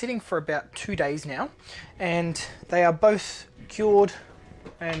they've been sitting for about 2 days now. And they are both cured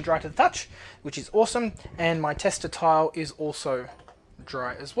and dry to the touch, which is awesome, and my tester tile is also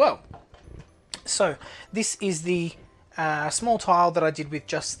dry as well. So this is the small tile that I did with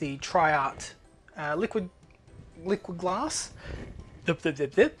just the TriArt liquid glass, the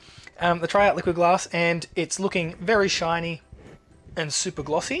TriArt Liquid Glass, and it's looking very shiny and super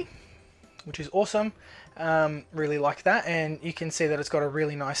glossy, which is awesome. Really like that, and you can see that it's got a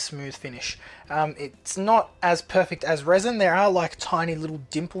really nice smooth finish. It's not as perfect as resin. There are like tiny little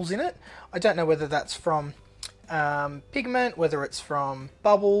dimples in it. I don't know whether that's from pigment, whether it's from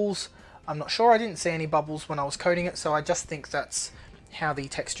bubbles. I'm not sure. I didn't see any bubbles when I was coating it, so I just think that's how the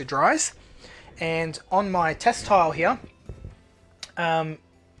texture dries. And on my test tile here,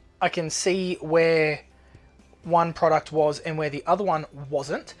 I can see where one product was and where the other one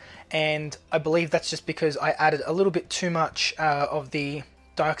wasn't. And I believe that's just because I added a little bit too much of the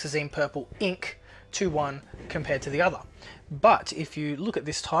dioxazine purple ink to one compared to the other. But if you look at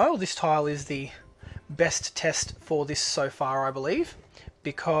this tile is the best test for this so far, I believe,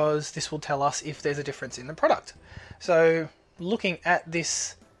 because this will tell us if there's a difference in the product. So looking at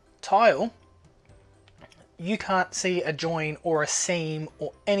this tile, you can't see a join or a seam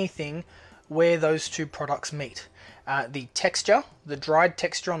or anything where those two products meet. The texture, the dried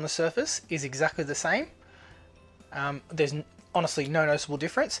texture on the surface is exactly the same. There's honestly no noticeable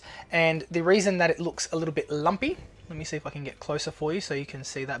difference. And the reason that it looks a little bit lumpy, let me see if I can get closer for you so you can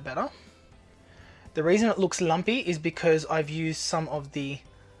see that better. The reason it looks lumpy is because I've used some of the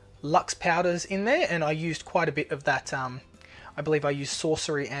Luxe powders in there, and I used quite a bit of that, I believe I used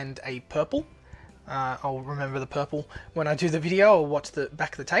Sorcery and a purple. I'll remember the purple when I do the video or watch the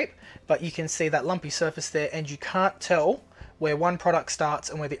back of the tape, but you can see that lumpy surface there, and you can't tell where one product starts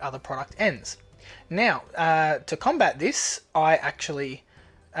and where the other product ends. Now, to combat this, I actually,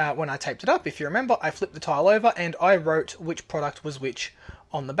 when I taped it up, if you remember, I flipped the tile over and I wrote which product was which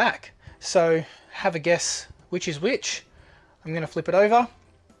on the back. So have a guess which is which. I'm going to flip it over.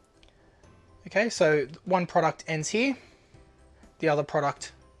 Okay, so one product ends here, the other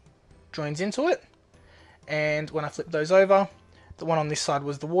product joins into it. And when I flip those over, the one on this side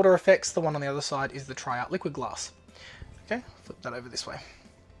was the WaterFX, the one on the other side is the TriArt Liquid Glass. Okay, flip that over this way.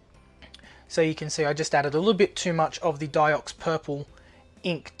 So you can see I just added a little bit too much of the Diox purple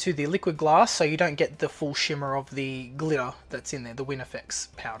ink to the liquid glass, so you don't get the full shimmer of the glitter that's in there, the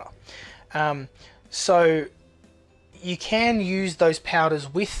WaterFX powder. So you can use those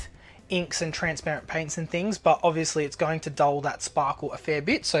powders with inks and transparent paints and things, but obviously it's going to dull that sparkle a fair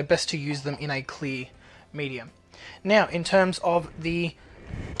bit, so best to use them in a clear medium. Now, in terms of the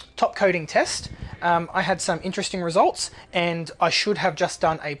top coating test, I had some interesting results, and I should have just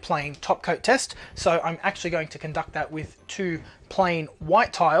done a plain top coat test, so I'm actually going to conduct that with two plain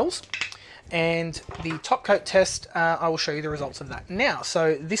white tiles. And the top coat test, I will show you the results of that now.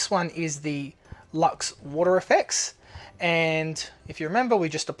 So this one is the Luxe WaterFX, and if you remember, we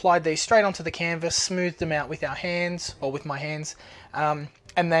just applied these straight onto the canvas, smoothed them out with our hands, or with my hands, and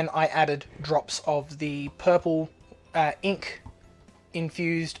then I added drops of the purple ink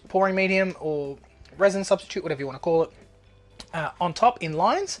infused pouring medium or resin substitute, whatever you want to call it, on top in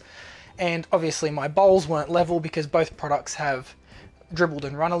lines. And obviously my bowls weren't level because both products have dribbled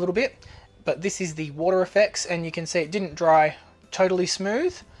and run a little bit, but this is the WaterFX, and you can see it didn't dry totally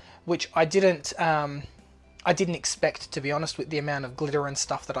smooth, which I didn't expect, to be honest, with the amount of glitter and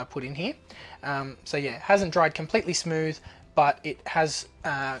stuff that I put in here. So yeah, it hasn't dried completely smooth, but it has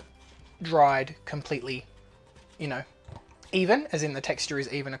dried completely, you know, even, as in the texture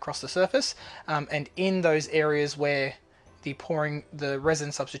is even across the surface. And in those areas where the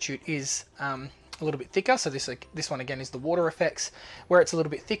resin substitute is a little bit thicker, so this one again is the WaterFX, where it's a little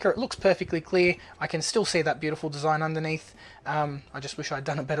bit thicker, it looks perfectly clear. I can still see that beautiful design underneath. I just wish I'd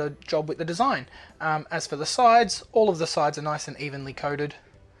done a better job with the design. As for the sides, all of the sides are nice and evenly coated.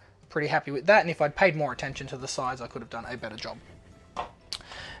 Pretty happy with that, and if I'd paid more attention to the sides, I could have done a better job.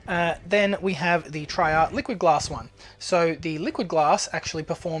 Then we have the TriArt Liquid Glass one. So the liquid glass actually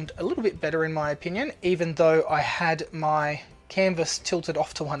performed a little bit better in my opinion, even though I had my canvas tilted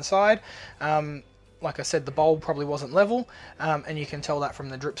off to one side. Like I said, the bowl probably wasn't level, and you can tell that from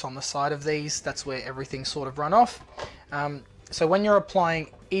the drips on the side of these. That's where everything sort of run off. So when you're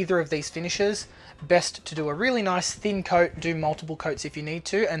applying either of these finishes, best to do a really nice thin coat, do multiple coats if you need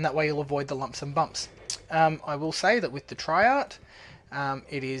to, and that way you'll avoid the lumps and bumps. I will say that with the TriArt,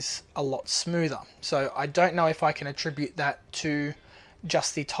 it is a lot smoother. So I don't know if I can attribute that to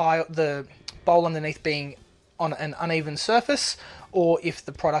just the bowl underneath being on an uneven surface, or if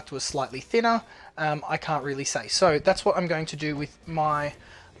the product was slightly thinner. I can't really say. So that's what I'm going to do with my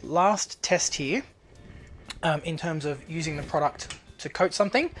last test here, in terms of using the product to coat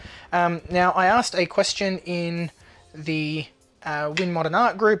something. Now, I asked a question in the Wynn Modern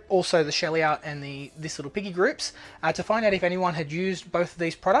Art group, also the sheleeart and This Little Piggy groups, to find out if anyone had used both of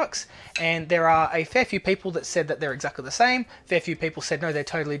these products, and there are a fair few people that said that they're exactly the same. Fair few people said no, they're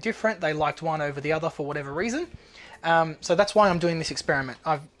totally different, they liked one over the other for whatever reason. So that's why I'm doing this experiment.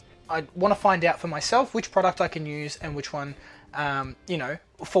 I want to find out for myself which product I can use and which one, you know,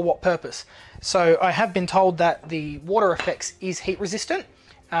 for what purpose. So I have been told that the WaterFX is heat resistant,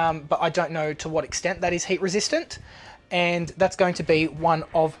 but I don't know to what extent that is heat resistant. And that's going to be one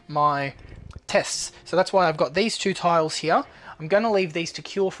of my tests. So that's why I've got these two tiles here. I'm going to leave these to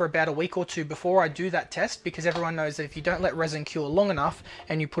cure for about a week or two before I do that test, because everyone knows that if you don't let resin cure long enough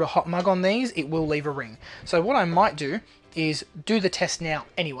and you put a hot mug on these, it will leave a ring. So what I might do is do the test now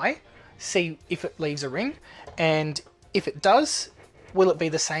anyway, see if it leaves a ring, and if it does, will it be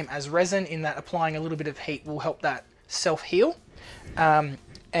the same as resin in that applying a little bit of heat will help that self-heal.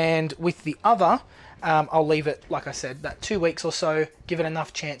 And with the other, I'll leave it, like I said, that 2 weeks or so, give it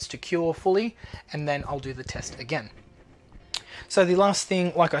enough chance to cure fully, and then I'll do the test again. So the last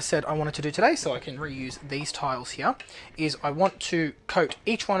thing, like I said, I wanted to do today, so I can reuse these tiles here, is I want to coat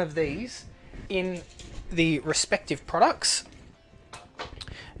each one of these in the respective products.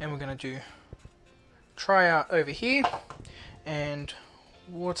 And we're going to do TriArt over here and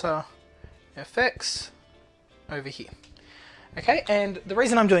WaterFX over here. Okay, and the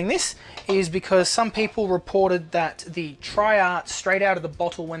reason I'm doing this is because some people reported that the TriArt straight out of the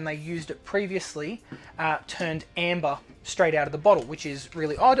bottle when they used it previously turned amber straight out of the bottle, which is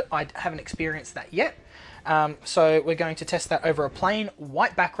really odd. I haven't experienced that yet. So we're going to test that over a plain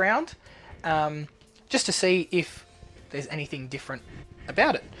white background just to see if there's anything different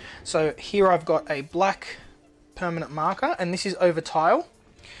about it. So here I've got a black permanent marker, and this is over tile.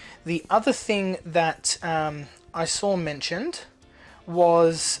 The other thing that I saw mentioned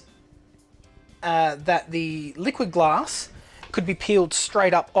was that the liquid glass could be peeled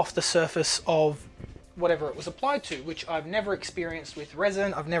straight up off the surface of whatever it was applied to, which I've never experienced with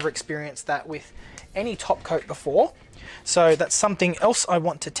resin. I've never experienced that with any top coat before. So that's something else I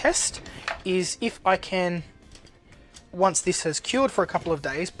want to test, is if I can, once this has cured for a couple of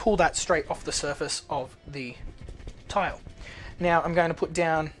days, pull that straight off the surface of the tile. Now I'm going to put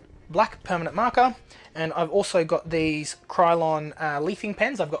down black permanent marker, and I've also got these Krylon leafing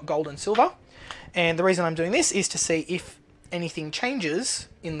pens. I've got gold and silver, and the reason I'm doing this is to see if anything changes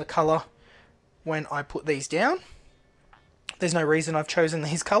in the colour when I put these down. There's no reason I've chosen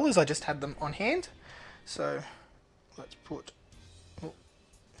these colours, I just had them on hand. So let's put, oh,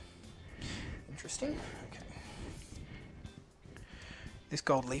 interesting, okay. This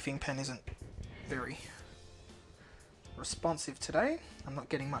gold leafing pen isn't very responsive today. I'm not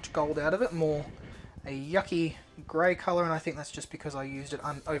getting much gold out of it, more a yucky grey colour, and I think that's just because I used it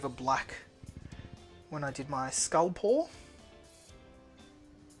over black when I did my skull pour.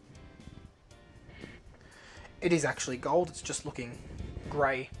 It is actually gold, it's just looking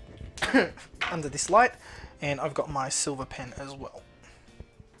grey under this light, and I've got my silver pen as well.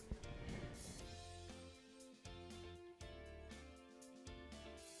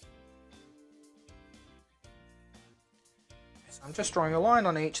 So I'm just drawing a line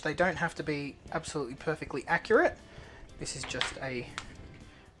on each. They don't have to be absolutely perfectly accurate. This is just a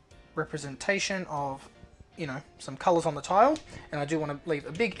representation of, you know, some colours on the tile, and I do want to leave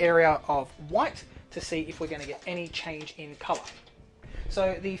a big area of white to see if we're going to get any change in colour.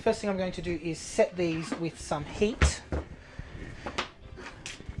 So the first thing I'm going to do is set these with some heat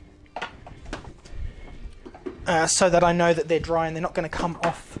so that I know that they're dry and they're not going to come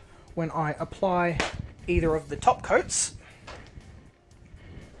off when I apply either of the top coats.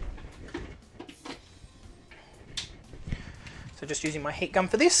 So just using my heat gun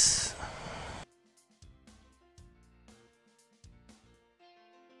for this.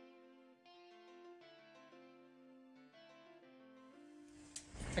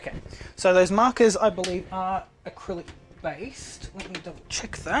 Okay, so those markers I believe are acrylic based. Let me double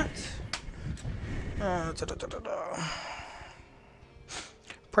check that.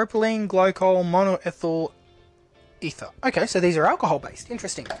 Propylene glycol monoethyl ether. Okay, so these are alcohol based.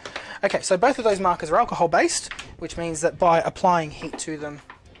 Interesting. Okay, so both of those markers are alcohol based, which means that by applying heat to them,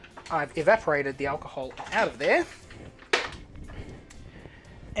 I've evaporated the alcohol out of there.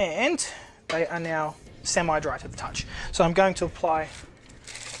 And they are now semi-dry to the touch. So I'm going to apply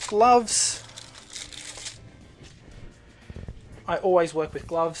gloves. I always work with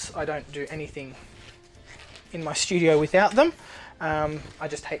gloves. I don't do anything in my studio without them. I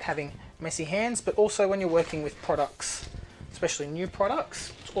just hate having messy hands, but also when you're working with products, especially new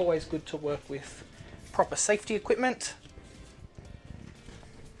products, it's always good to work with proper safety equipment.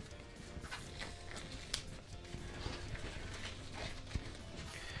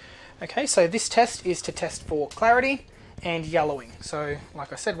 Okay, so this test is to test for clarity and yellowing. So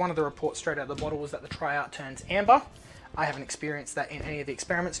like I said, one of the reports straight out of the bottle was that the TriArt turns amber. I haven't experienced that in any of the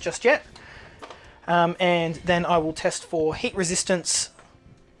experiments just yet. And then I will test for heat resistance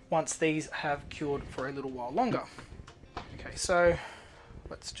once these have cured for a little while longer. Okay, so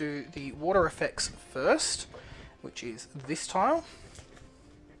let's do the WaterFX first, which is this tile.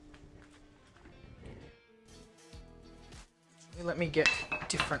 Let me get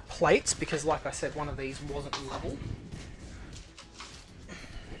different plates because, like I said, one of these wasn't level.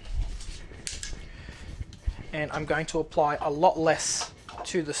 And I'm going to apply a lot less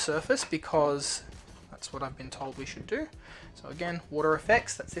to the surface because that's what I've been told we should do. So again,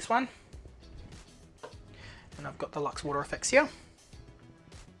 WaterFX, that's this one. And I've got the Luxe WaterFX here.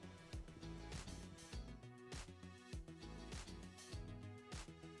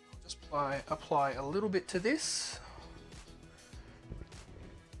 I'll just apply a little bit to this.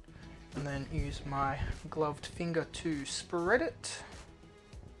 And then use my gloved finger to spread it.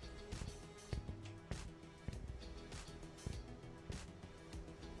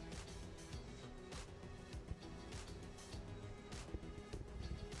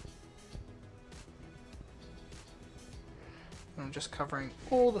 I'm just covering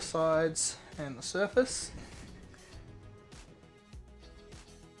all the sides and the surface.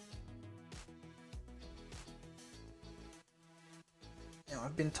 Now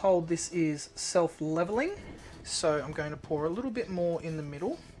I've been told this is self-leveling, so I'm going to pour a little bit more in the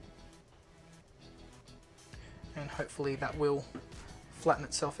middle, and hopefully that will flatten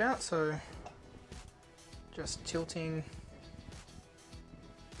itself out. So just tilting.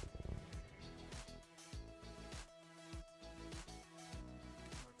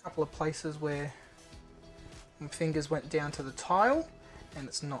 Couple of places where my fingers went down to the tile and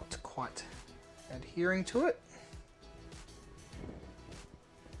it's not quite adhering to it.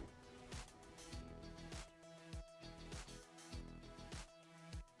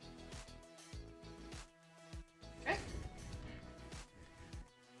 Okay.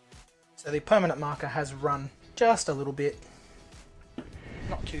 So the permanent marker has run just a little bit.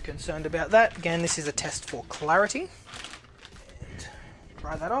 Not too concerned about that. Again, this is a test for clarity.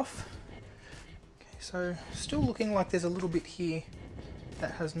 Dry that off. Okay, so still looking like there's a little bit here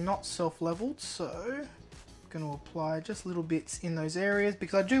that has not self-leveled, so I'm going to apply just little bits in those areas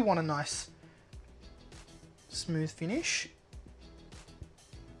because I do want a nice smooth finish.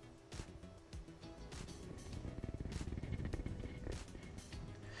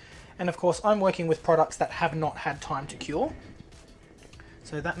 And of course I'm working with products that have not had time to cure,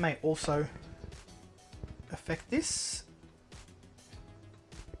 so that may also affect this.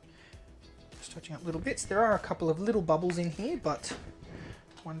 Touching up little bits. There are a couple of little bubbles in here, but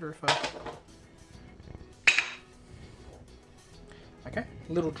I wonder if okay,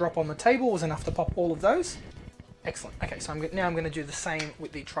 a little drop on the table was enough to pop all of those. Excellent. Okay, so now I'm going to do the same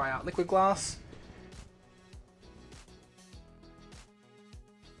with the TriArt Liquid Glass.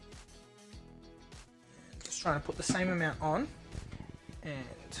 Just trying to put the same amount on, and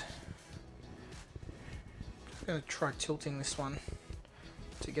I'm going to try tilting this one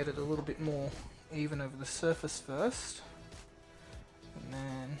to get it a little bit more even over the surface first, and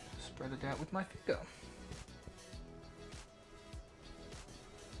then spread it out with my finger.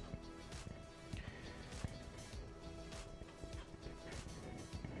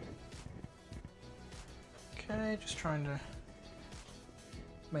 Okay, just trying to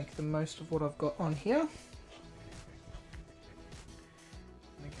make the most of what I've got on here. And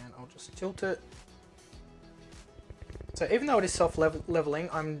again, I'll just tilt it. So even though it is self-leveling,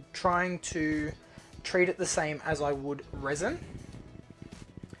 I'm trying to treat it the same as I would resin,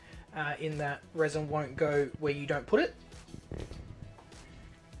 in that resin won't go where you don't put it. So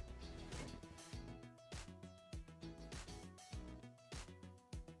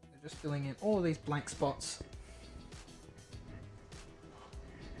just filling in all of these blank spots.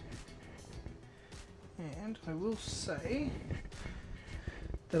 And I will say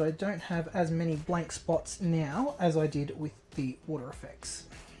that I don't have as many blank spots now as I did with the WaterFX.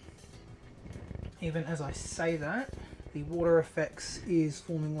 Even as I say that, the WaterFX is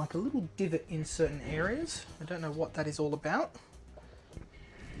forming like a little divot in certain areas. I don't know what that is all about.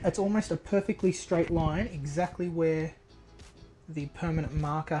 It's almost a perfectly straight line, exactly where the permanent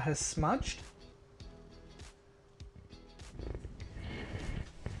marker has smudged.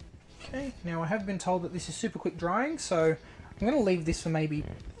 Okay, now I have been told that this is super quick drying, so I'm going to leave this for maybe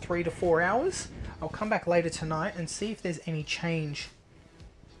 3 to 4 hours. I'll come back later tonight and see if there's any change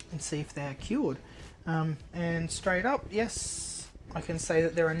and see if they're cured. And straight up, yes, I can say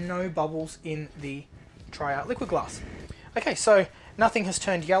that there are no bubbles in the TriArt Liquid Glass. Okay, so nothing has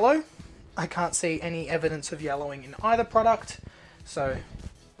turned yellow. I can't see any evidence of yellowing in either product. So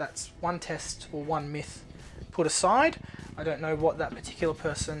that's one test or one myth put aside. I don't know what that particular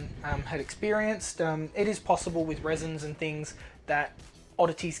person had experienced. It is possible with resins and things that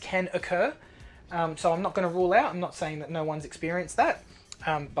oddities can occur. So I'm not going to rule out, I'm not saying that no one's experienced that,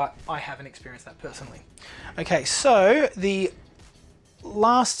 but I haven't experienced that personally. Okay, so the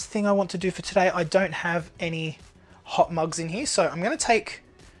last thing I want to do for today, I don't have any hot mugs in here, so I'm going to take,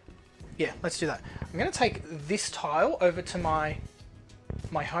 yeah, let's do that. I'm going to take this tile over to my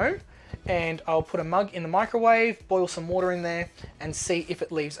home and I'll put a mug in the microwave, boil some water in there, and see if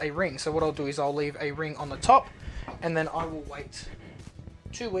it leaves a ring. So what I'll do is I'll leave a ring on the top, and then I will wait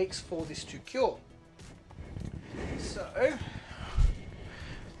 2 weeks for this to cure. So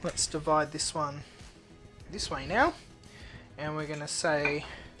let's divide this one this way now, and we're going to say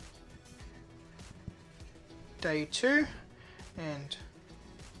day 2 and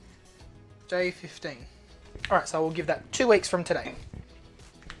day 15. Alright, so we'll give that 2 weeks from today.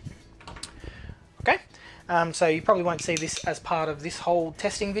 Okay, so you probably won't see this as part of this whole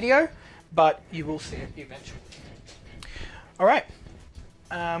testing video, but you will see it eventually. Alright,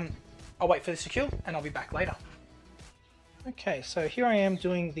 I'll wait for this to cure and I'll be back later. Okay, so here I am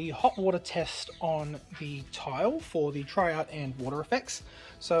doing the hot water test on the tile for the TriArt and WaterFX.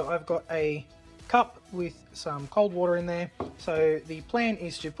 So I've got a cup with some cold water in there. So the plan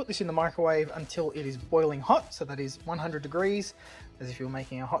is to put this in the microwave until it is boiling hot, so that is 100 degrees, as if you're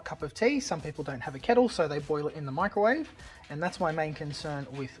making a hot cup of tea. Some people don't have a kettle, so they boil it in the microwave, and that's my main concern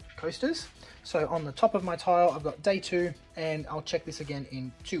with coasters. So on the top of my tile, I've got day 2, and I'll check this again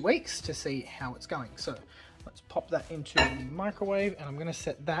in 2 weeks to see how it's going. So let's pop that into the microwave, and I'm going to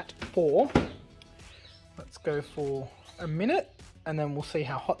set that for, let's go for a minute, and then we'll see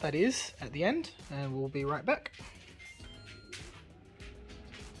how hot that is at the end, and we'll be right back.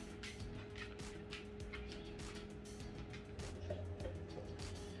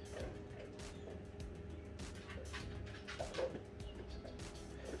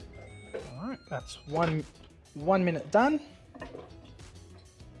 Alright, that's one minute done.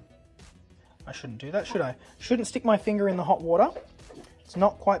 I shouldn't do that, should I? Shouldn't stick my finger in the hot water. It's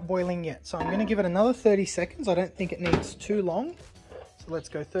not quite boiling yet, so I'm going to give it another 30 seconds. I don't think it needs too long. So let's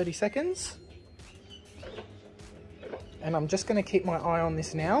go 30 seconds. And I'm just going to keep my eye on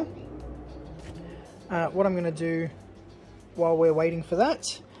this now. What I'm going to do while we're waiting for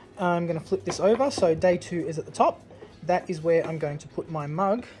that, I'm going to flip this over. So day 2 is at the top. That is where I'm going to put my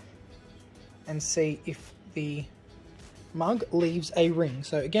mug and see if the mug leaves a ring.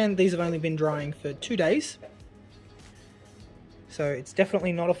 So again, these have only been drying for 2 days. So it's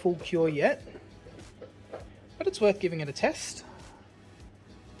definitely not a full cure yet, but it's worth giving it a test.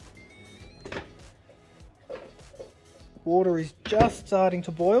 Water is just starting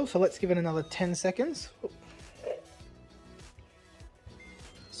to boil, so let's give it another 10 seconds.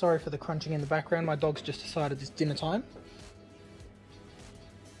 Sorry for the crunching in the background, my dog's just decided it's dinner time.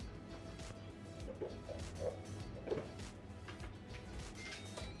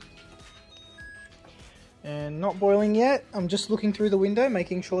 And not boiling yet. I'm just looking through the window,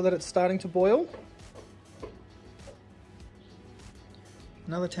 making sure that it's starting to boil.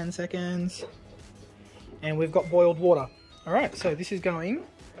 Another 10 seconds. And we've got boiled water. Alright, so this is going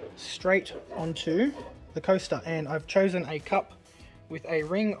straight onto the coaster. And I've chosen a cup with a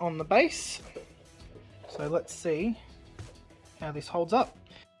ring on the base. So let's see how this holds up.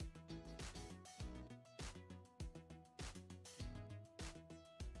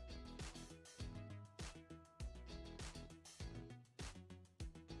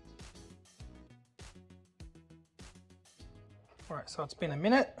 Alright, so it's been a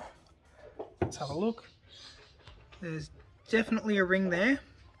minute. Let's have a look. There's definitely a ring there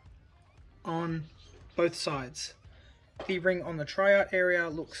on both sides. The ring on the TriArt area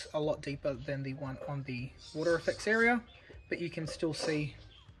looks a lot deeper than the one on the WaterFX area, but you can still see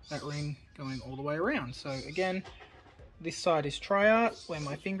that ring going all the way around. So again, this side is TriArt, where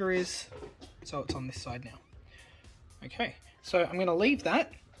my finger is, so it's on this side now. Okay, so I'm going to leave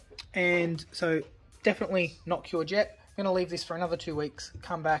that, and so definitely not cured yet. I'm going to leave this for another 2 weeks,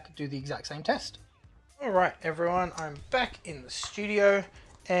 come back, do the exact same test. Alright everyone, I'm back in the studio,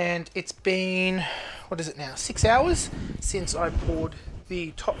 and it's been, what is it now, 6 hours since I poured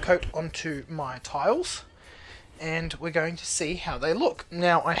the top coat onto my tiles, and we're going to see how they look.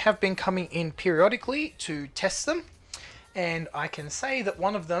 Now I have been coming in periodically to test them, and I can say that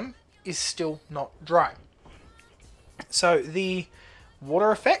one of them is still not dry. So the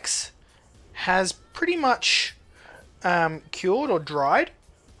WaterFX has pretty much cured or dried.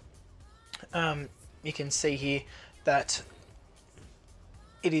 You can see here that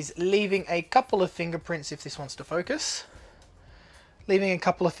it is leaving a couple of fingerprints, if this wants to focus. Leaving a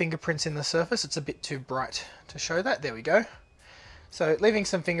couple of fingerprints in the surface. It's a bit too bright to show that. There we go. So leaving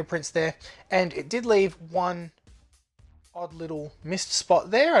some fingerprints there, and it did leave one odd little mist spot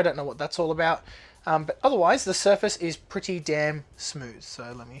there. I don't know what that's all about. But otherwise the surface is pretty damn smooth.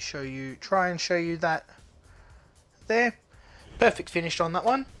 So let me show you, try and show you that there. Perfect finish on that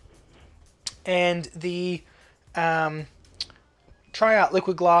one. And the TriArt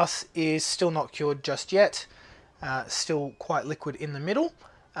Liquid Glass is still not cured just yet. Still quite liquid in the middle.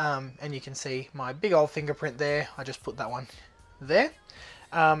 And you can see my big old fingerprint there. I just put that one there.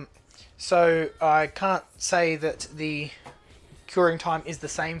 So I can't say that the curing time is the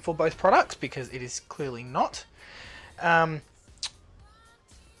same for both products because it is clearly not.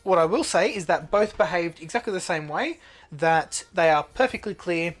 What I will say is that both behaved exactly the same way, that they are perfectly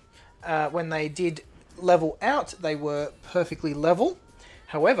clear. When they did level out, they were perfectly level.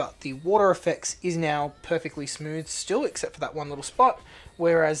 However, the WaterFX is now perfectly smooth still, except for that one little spot,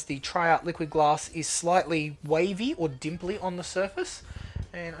 whereas the TriArt Liquid Glass is slightly wavy or dimply on the surface.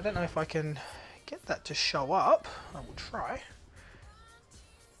 And I don't know if I can get that to show up. I will try.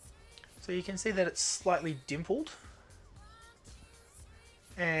 So you can see that it's slightly dimpled.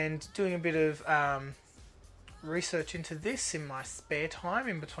 And doing a bit of research into this in my spare time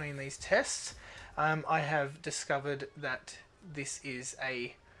in between these tests, I have discovered that this is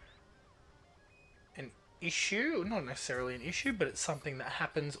an issue, not necessarily an issue, but it's something that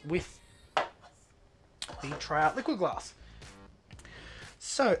happens with the TriArt Liquid Glass.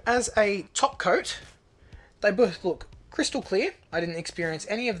 So as a top coat, they both look crystal clear. I didn't experience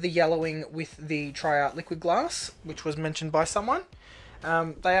any of the yellowing with the TriArt Liquid Glass, which was mentioned by someone.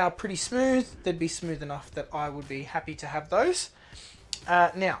 They are pretty smooth. They'd be smooth enough that I would be happy to have those.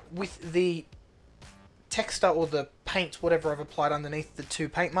 Now, with the texture or the paint, whatever I've applied underneath the two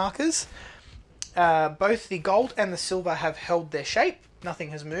paint markers, both the gold and the silver have held their shape.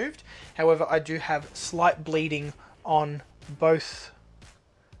 Nothing has moved. However, I do have slight bleeding on both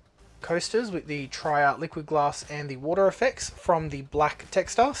coasters with the TriArt Liquid Glass and the WaterFX from the black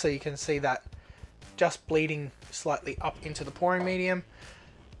texture. So you can see that just bleeding slightly up into the pouring medium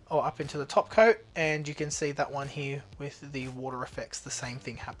or up into the top coat, and you can see that one here with the WaterFX, the same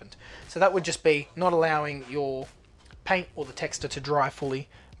thing happened. So that would just be not allowing your paint or the texture to dry fully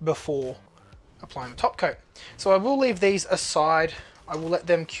before applying the top coat. So I will leave these aside. I will let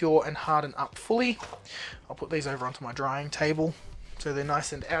them cure and harden up fully. I'll put these over onto my drying table so they're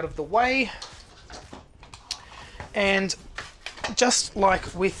nice and out of the way. And just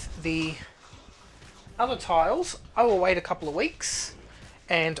like with the other tiles, I will wait a couple of weeks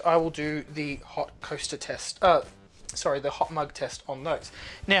and I will do the hot coaster test, the hot mug test on those.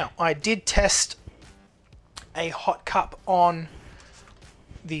 Now, I did test a hot cup on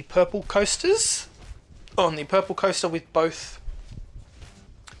the purple coasters, on the purple coaster with both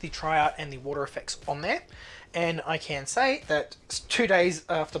the TriArt and the WaterFX on there. And I can say that 2 days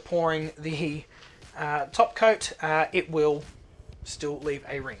after pouring the top coat, it will still leave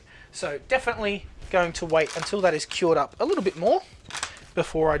a ring. So definitely going to wait until that is cured up a little bit more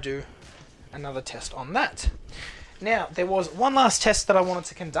before I do another test on that. Now, there was one last test that I wanted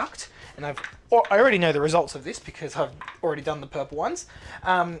to conduct, and I already know the results of this because I've already done the purple ones,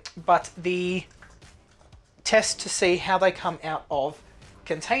 but the test to see how they come out of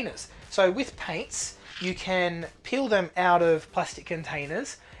containers. So with paints, you can peel them out of plastic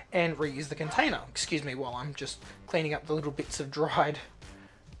containers and reuse the container. Excuse me while I'm just cleaning up the little bits of dried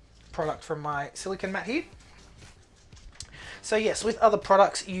product from my silicone mat here. So yes, with other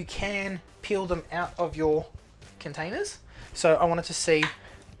products you can peel them out of your containers. So I wanted to see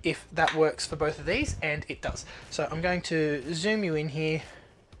if that works for both of these, and it does. So I'm going to zoom you in here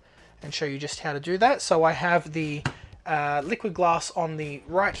and show you just how to do that. So I have the liquid glass on the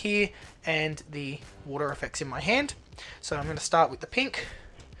right here and the WaterFX in my hand. So I'm going to start with the pink,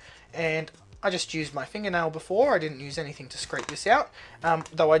 and I just used my fingernail before. I didn't use anything to scrape this out,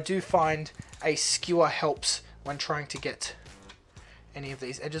 though I do find a skewer helps when trying to get any of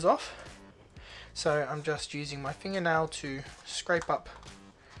these edges off. So I'm just using my fingernail to scrape up,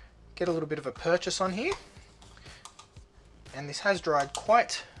 get a little bit of a purchase on here. And this has dried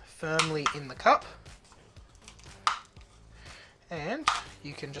quite firmly in the cup. And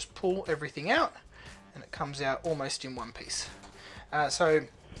you can just pull everything out and it comes out almost in one piece. So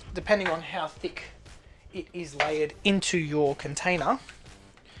depending on how thick it is layered into your container,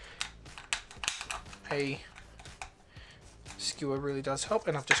 a skewer really does help.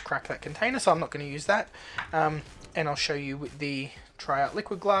 And I've just cracked that container, so I'm not going to use that. And I'll show you with the TriArt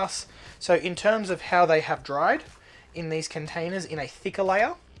Liquid Glass. So in terms of how they have dried in these containers in a thicker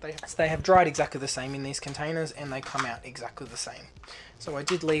layer, they have dried exactly the same in these containers and they come out exactly the same. So I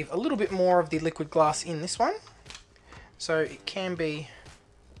did leave a little bit more of the liquid glass in this one. So it can be,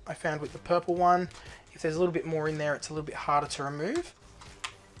 I found with the purple one, if there's a little bit more in there, it's a little bit harder to remove.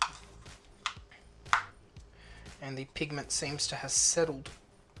 And the pigment seems to have settled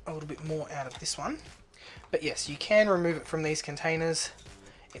a little bit more out of this one. But yes, you can remove it from these containers.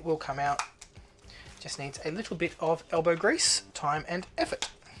 It will come out. Just needs a little bit of elbow grease, time and effort.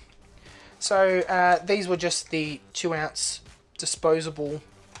 So these were just the 2 ounce disposable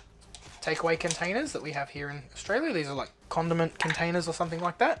takeaway containers that we have here in Australia. These are like condiment containers or something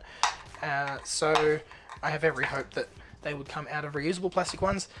like that. So I have every hope that they would come out of reusable plastic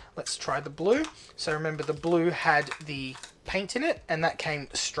ones. Let's try the blue. So remember, the blue had the paint in it and that came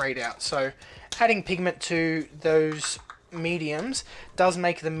straight out. So adding pigment to those mediums does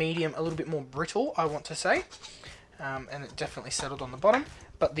make the medium a little bit more brittle, I want to say. And it definitely settled on the bottom.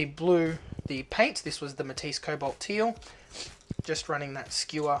 But the blue, the paint, this was the Matisse Cobalt Teal. Just running that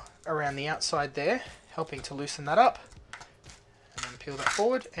skewer around the outside there, helping to loosen that up. And then peel that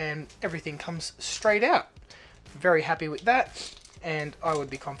forward and everything comes straight out. Very happy with that, and I would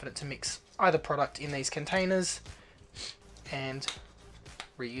be confident to mix either product in these containers and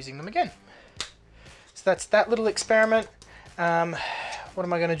reusing them again. So that's that little experiment. What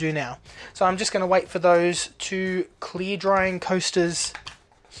am I going to do now? So I'm just going to wait for those two clear drying coasters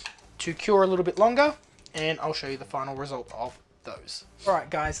to cure a little bit longer, and I'll show you the final result of those. Alright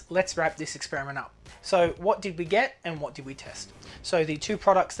guys, let's wrap this experiment up. So what did we get and what did we test? So the two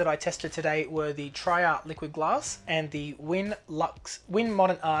products that I tested today were the TriArt Liquid Glass and the Wynn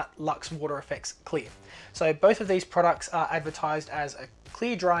Modern Art Luxe WaterFX Clear. So both of these products are advertised as a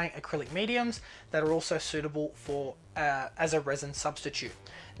clear drying acrylic mediums that are also suitable for as a resin substitute.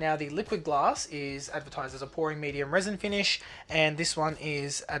 Now the liquid glass is advertised as a pouring medium resin finish, and this one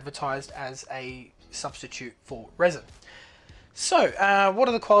is advertised as a substitute for resin. So, what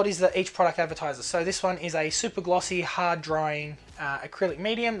are the qualities that each product advertises? So this one is a super glossy, hard drying acrylic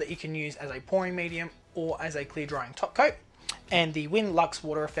medium that you can use as a pouring medium or as a clear drying top coat. And the Wynn Luxe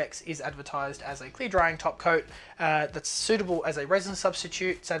WaterFX is advertised as a clear drying top coat that's suitable as a resin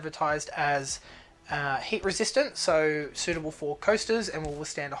substitute. It's advertised as heat resistant, so suitable for coasters and will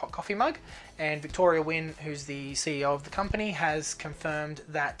withstand a hot coffee mug. And Victoria Wynn, who's the CEO of the company, has confirmed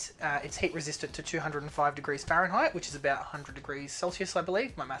that it's heat resistant to 205 degrees Fahrenheit, which is about 100 degrees Celsius, I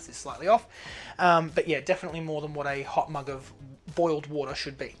believe. My maths is slightly off. But yeah, definitely more than what a hot mug of boiled water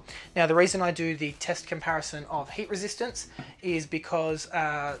should be. Now, the reason I do the test comparison of heat resistance is because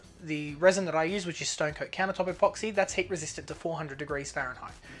the resin that I use, which is Stone Coat Countertop Epoxy, that's heat resistant to 400 degrees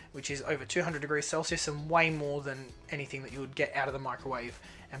Fahrenheit, which is over 200 degrees Celsius and way more than anything that you would get out of the microwave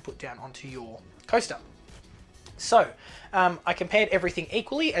and put down onto your coaster. So I compared everything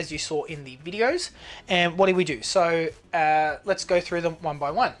equally, as you saw in the videos. And what did we do? So let's go through them one by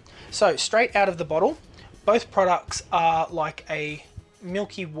one. So straight out of the bottle, both products are like a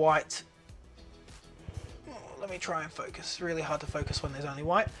milky white. Let me try and focus. It's really hard to focus when there's only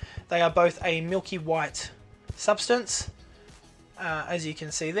white. They are both a milky white substance. As you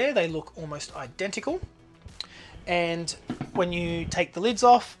can see there, they look almost identical. And when you take the lids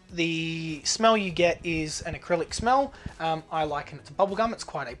off, the smell you get is an acrylic smell. I liken it to bubblegum. It's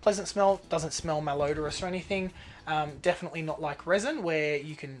quite a pleasant smell. Doesn't smell malodorous or anything. Definitely not like resin, where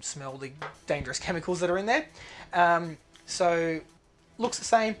you can smell the dangerous chemicals that are in there. So looks the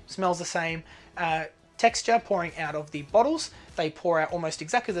same, smells the same. Texture pouring out of the bottles, they pour out almost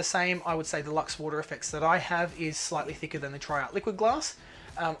exactly the same. I would say the Luxe WaterFX that I have is slightly thicker than the TriArt Liquid Glass.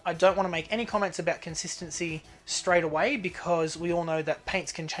 I don't want to make any comments about consistency straight away, because we all know that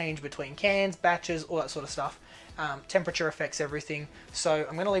paints can change between cans, batches, all that sort of stuff. Temperature affects everything, so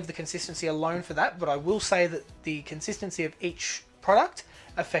I'm going to leave the consistency alone for that, but I will say that the consistency of each product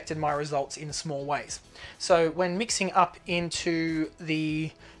affected my results in small ways. So when mixing up into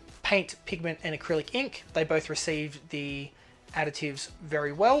the paint, pigment and acrylic ink, they both received the additives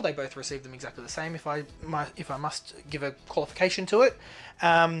very well. They both received them exactly the same, if I must give a qualification to it.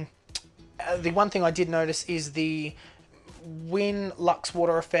 The one thing I did notice is the Wynn Luxe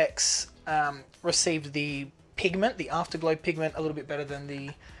WaterFX received the pigment, the afterglow pigment, a little bit better than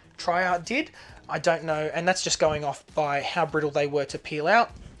the TriArt did. I don't know, and that's just going off by how brittle they were to peel out.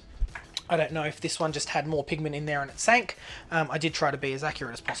 I don't know if this one just had more pigment in there and it sank. I did try to be as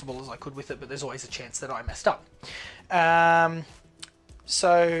accurate as possible as I could with it, but there's always a chance that I messed up.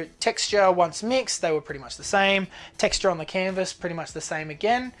 So texture, once mixed, they were pretty much the same. Texture on the canvas, pretty much the same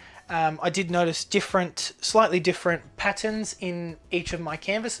again. I did notice slightly different patterns in each of my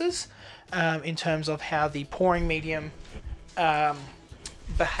canvases in terms of how the pouring medium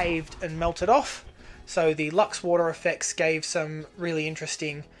behaved and melted off. So the Luxe WaterFX gave some really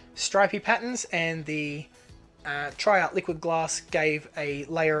interesting stripy patterns, and the TriArt Liquid Glass gave a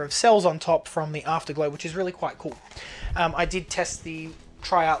layer of cells on top from the afterglow, which is really quite cool. I did test the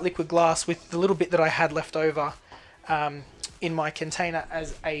TriArt Liquid Glass with the little bit that I had left over in my container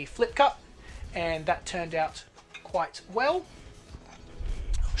as a flip cup, and that turned out quite well.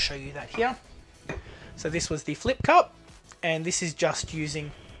 I'll show you that here. So this was the flip cup, and this is just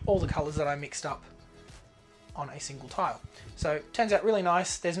using all the colors that I mixed up on a single tile. So it turns out really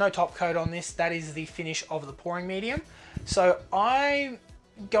nice. There's no top coat on this. That is the finish of the pouring medium. So I'm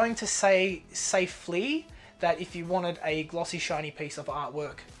going to say safely that if you wanted a glossy, shiny piece of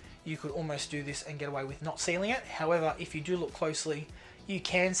artwork, you could almost do this and get away with not sealing it. However, if you do look closely, you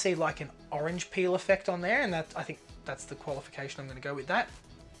can see like an orange peel effect on there, and that, I think that's the qualification. I'm going to go with that.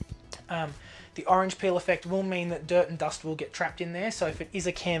 The orange peel effect will mean that dirt and dust will get trapped in there, so if it is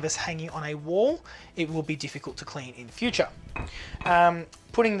a canvas hanging on a wall, it will be difficult to clean in future.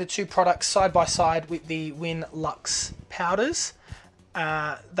 Putting the two products side by side with the Wynn Luxe powders,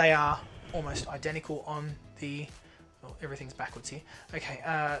 they are almost identical on the... Oh, everything's backwards here. Okay,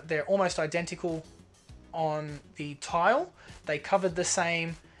 they're almost identical on the tile. They covered the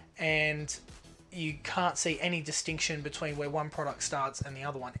same, and you can't see any distinction between where one product starts and the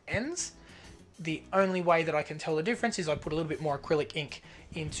other one ends. The only way that I can tell the difference is I put a little bit more acrylic ink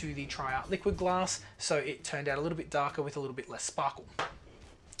into the TriArt Liquid Glass, so it turned out a little bit darker with a little bit less sparkle.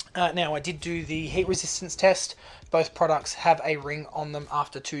 Now, I did do the heat resistance test. Both products have a ring on them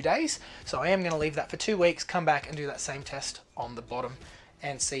after 2 days, so I am going to leave that for 2 weeks, come back and do that same test on the bottom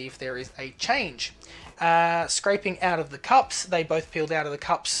and see if there is a change. Scraping out of the cups, they both peeled out of the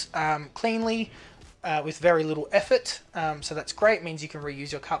cups cleanly, with very little effort, so that's great. It means you can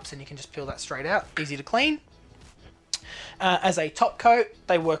reuse your cups and you can just peel that straight out, easy to clean. As a top coat,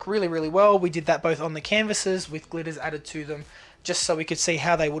 they work really, really well. We did that both on the canvases with glitters added to them, just so we could see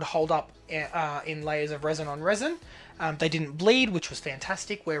how they would hold up in layers of resin on resin. They didn't bleed, which was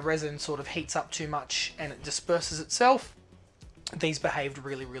fantastic. Where resin sort of heats up too much and it disperses itself, these behaved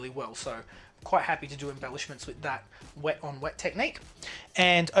really, really well. So quite happy to do embellishments with that wet on wet technique.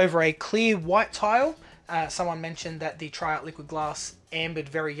 And over a clear white tile, someone mentioned that the TriArt Liquid Glass ambered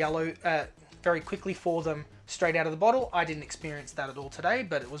very yellow, very quickly for them straight out of the bottle. I didn't experience that at all today,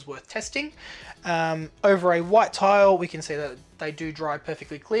 but it was worth testing. Over a white tile, we can see that they do dry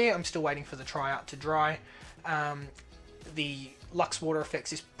perfectly clear. I'm still waiting for the TriArt to dry. The Luxe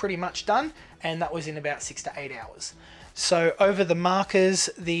WaterFX is pretty much done, and that was in about 6 to 8 hours. So over the markers,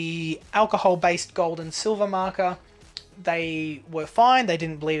 the alcohol-based gold and silver marker, they were fine, they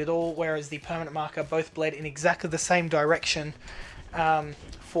didn't bleed at all, whereas the permanent marker both bled in exactly the same direction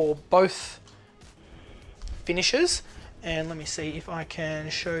for both finishes. And let me see if I can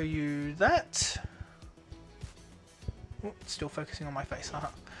show you that. Oh, still focusing on my face.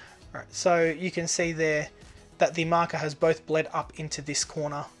 Right, so you can see there that the marker has both bled up into this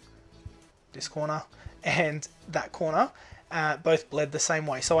corner, and that corner, both bled the same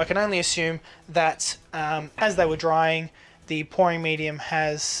way. So I can only assume that as they were drying, the pouring medium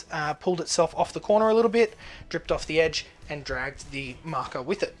has pulled itself off the corner a little bit, dripped off the edge, and dragged the marker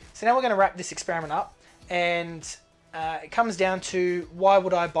with it. So now we're going to wrap this experiment up, and it comes down to, why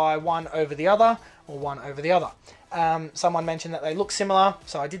would I buy one over the other or one over the other? Someone mentioned that they look similar,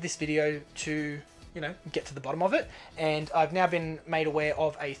 so I did this video to get to the bottom of it, and I've now been made aware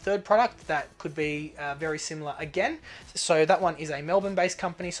of a third product that could be very similar again. So that one is a Melbourne-based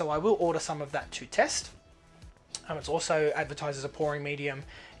company, so I will order some of that to test. It's also advertised as a pouring medium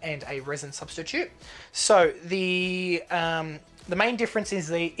and a resin substitute. So the main difference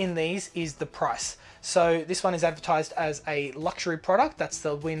in these is the price. So this one is advertised as a luxury product, that's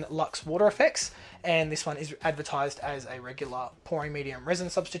the Wynn Luxe WaterFX, and this one is advertised as a regular pouring medium resin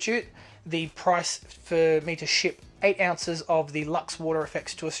substitute. The price for me to ship 8 ounces of the Luxe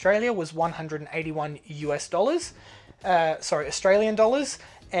WaterFX to Australia was 181 US dollars, Australian dollars,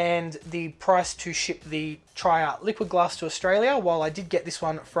 and the price to ship the TriArt Liquid Glass to Australia, while I did get this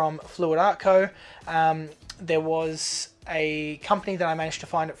one from Fluid Art Co, there was a company that I managed to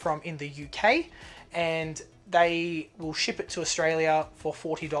find it from in the UK, and they will ship it to Australia for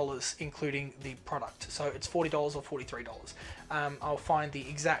 $40, including the product. So it's $40 or $43. I'll find the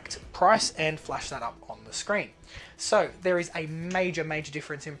exact price and flash that up on the screen. So there is a major, major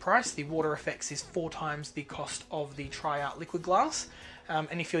difference in price. The WaterFX is 4 times the cost of the TriArt Liquid Glass.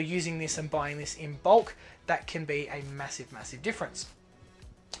 And if you're using this and buying this in bulk, that can be a massive, massive difference.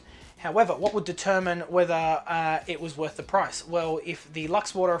 However, what would determine whether it was worth the price? Well, if the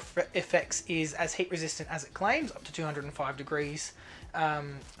Luxe WaterFX is as heat resistant as it claims, up to 205 degrees,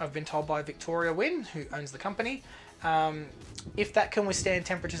 I've been told by Victoria Wynn, who owns the company, if that can withstand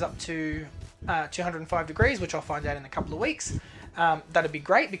temperatures up to 205 degrees, which I'll find out in a couple of weeks, that'd be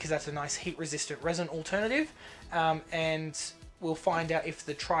great, because that's a nice heat resistant resin alternative. And we'll find out if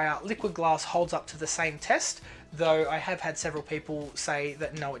the TriArt Liquid Glass holds up to the same test, though I have had several people say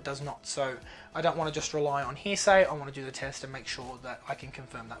that no, it does not. So I don't want to just rely on hearsay. I want to do the test and make sure that I can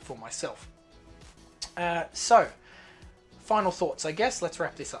confirm that for myself. So final thoughts, I guess. Let's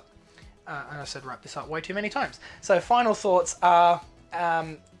wrap this up. and I said wrap this up way too many times. So final thoughts are,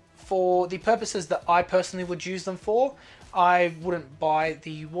 for the purposes that I personally would use them for, I wouldn't buy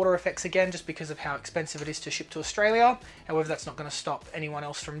the WaterFX again just because of how expensive it is to ship to Australia. However, that's not going to stop anyone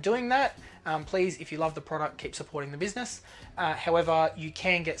else from doing that. Please, if you love the product, keep supporting the business. However, you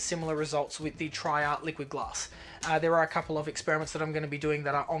can get similar results with the TriArt Liquid Glass. There are a couple of experiments that I'm going to be doing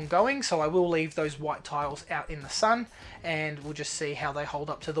that are ongoing, so I will leave those white tiles out in the sun and we'll just see how they hold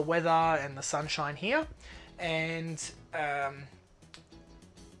up to the weather and the sunshine here. And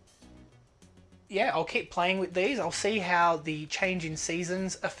yeah, I'll keep playing with these. I'll see how the change in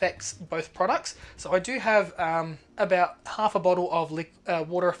seasons affects both products. So I do have about half a bottle of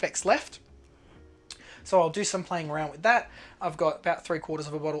WaterFX left. So I'll do some playing around with that. I've got about 3/4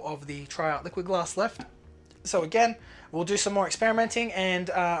 of a bottle of the TriArt Liquid Glass left. So again, we'll do some more experimenting, and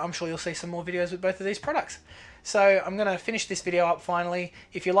I'm sure you'll see some more videos with both of these products. So I'm going to finish this video up finally.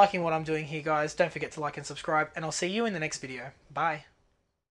 If you're liking what I'm doing here, guys, don't forget to like and subscribe, and I'll see you in the next video. Bye.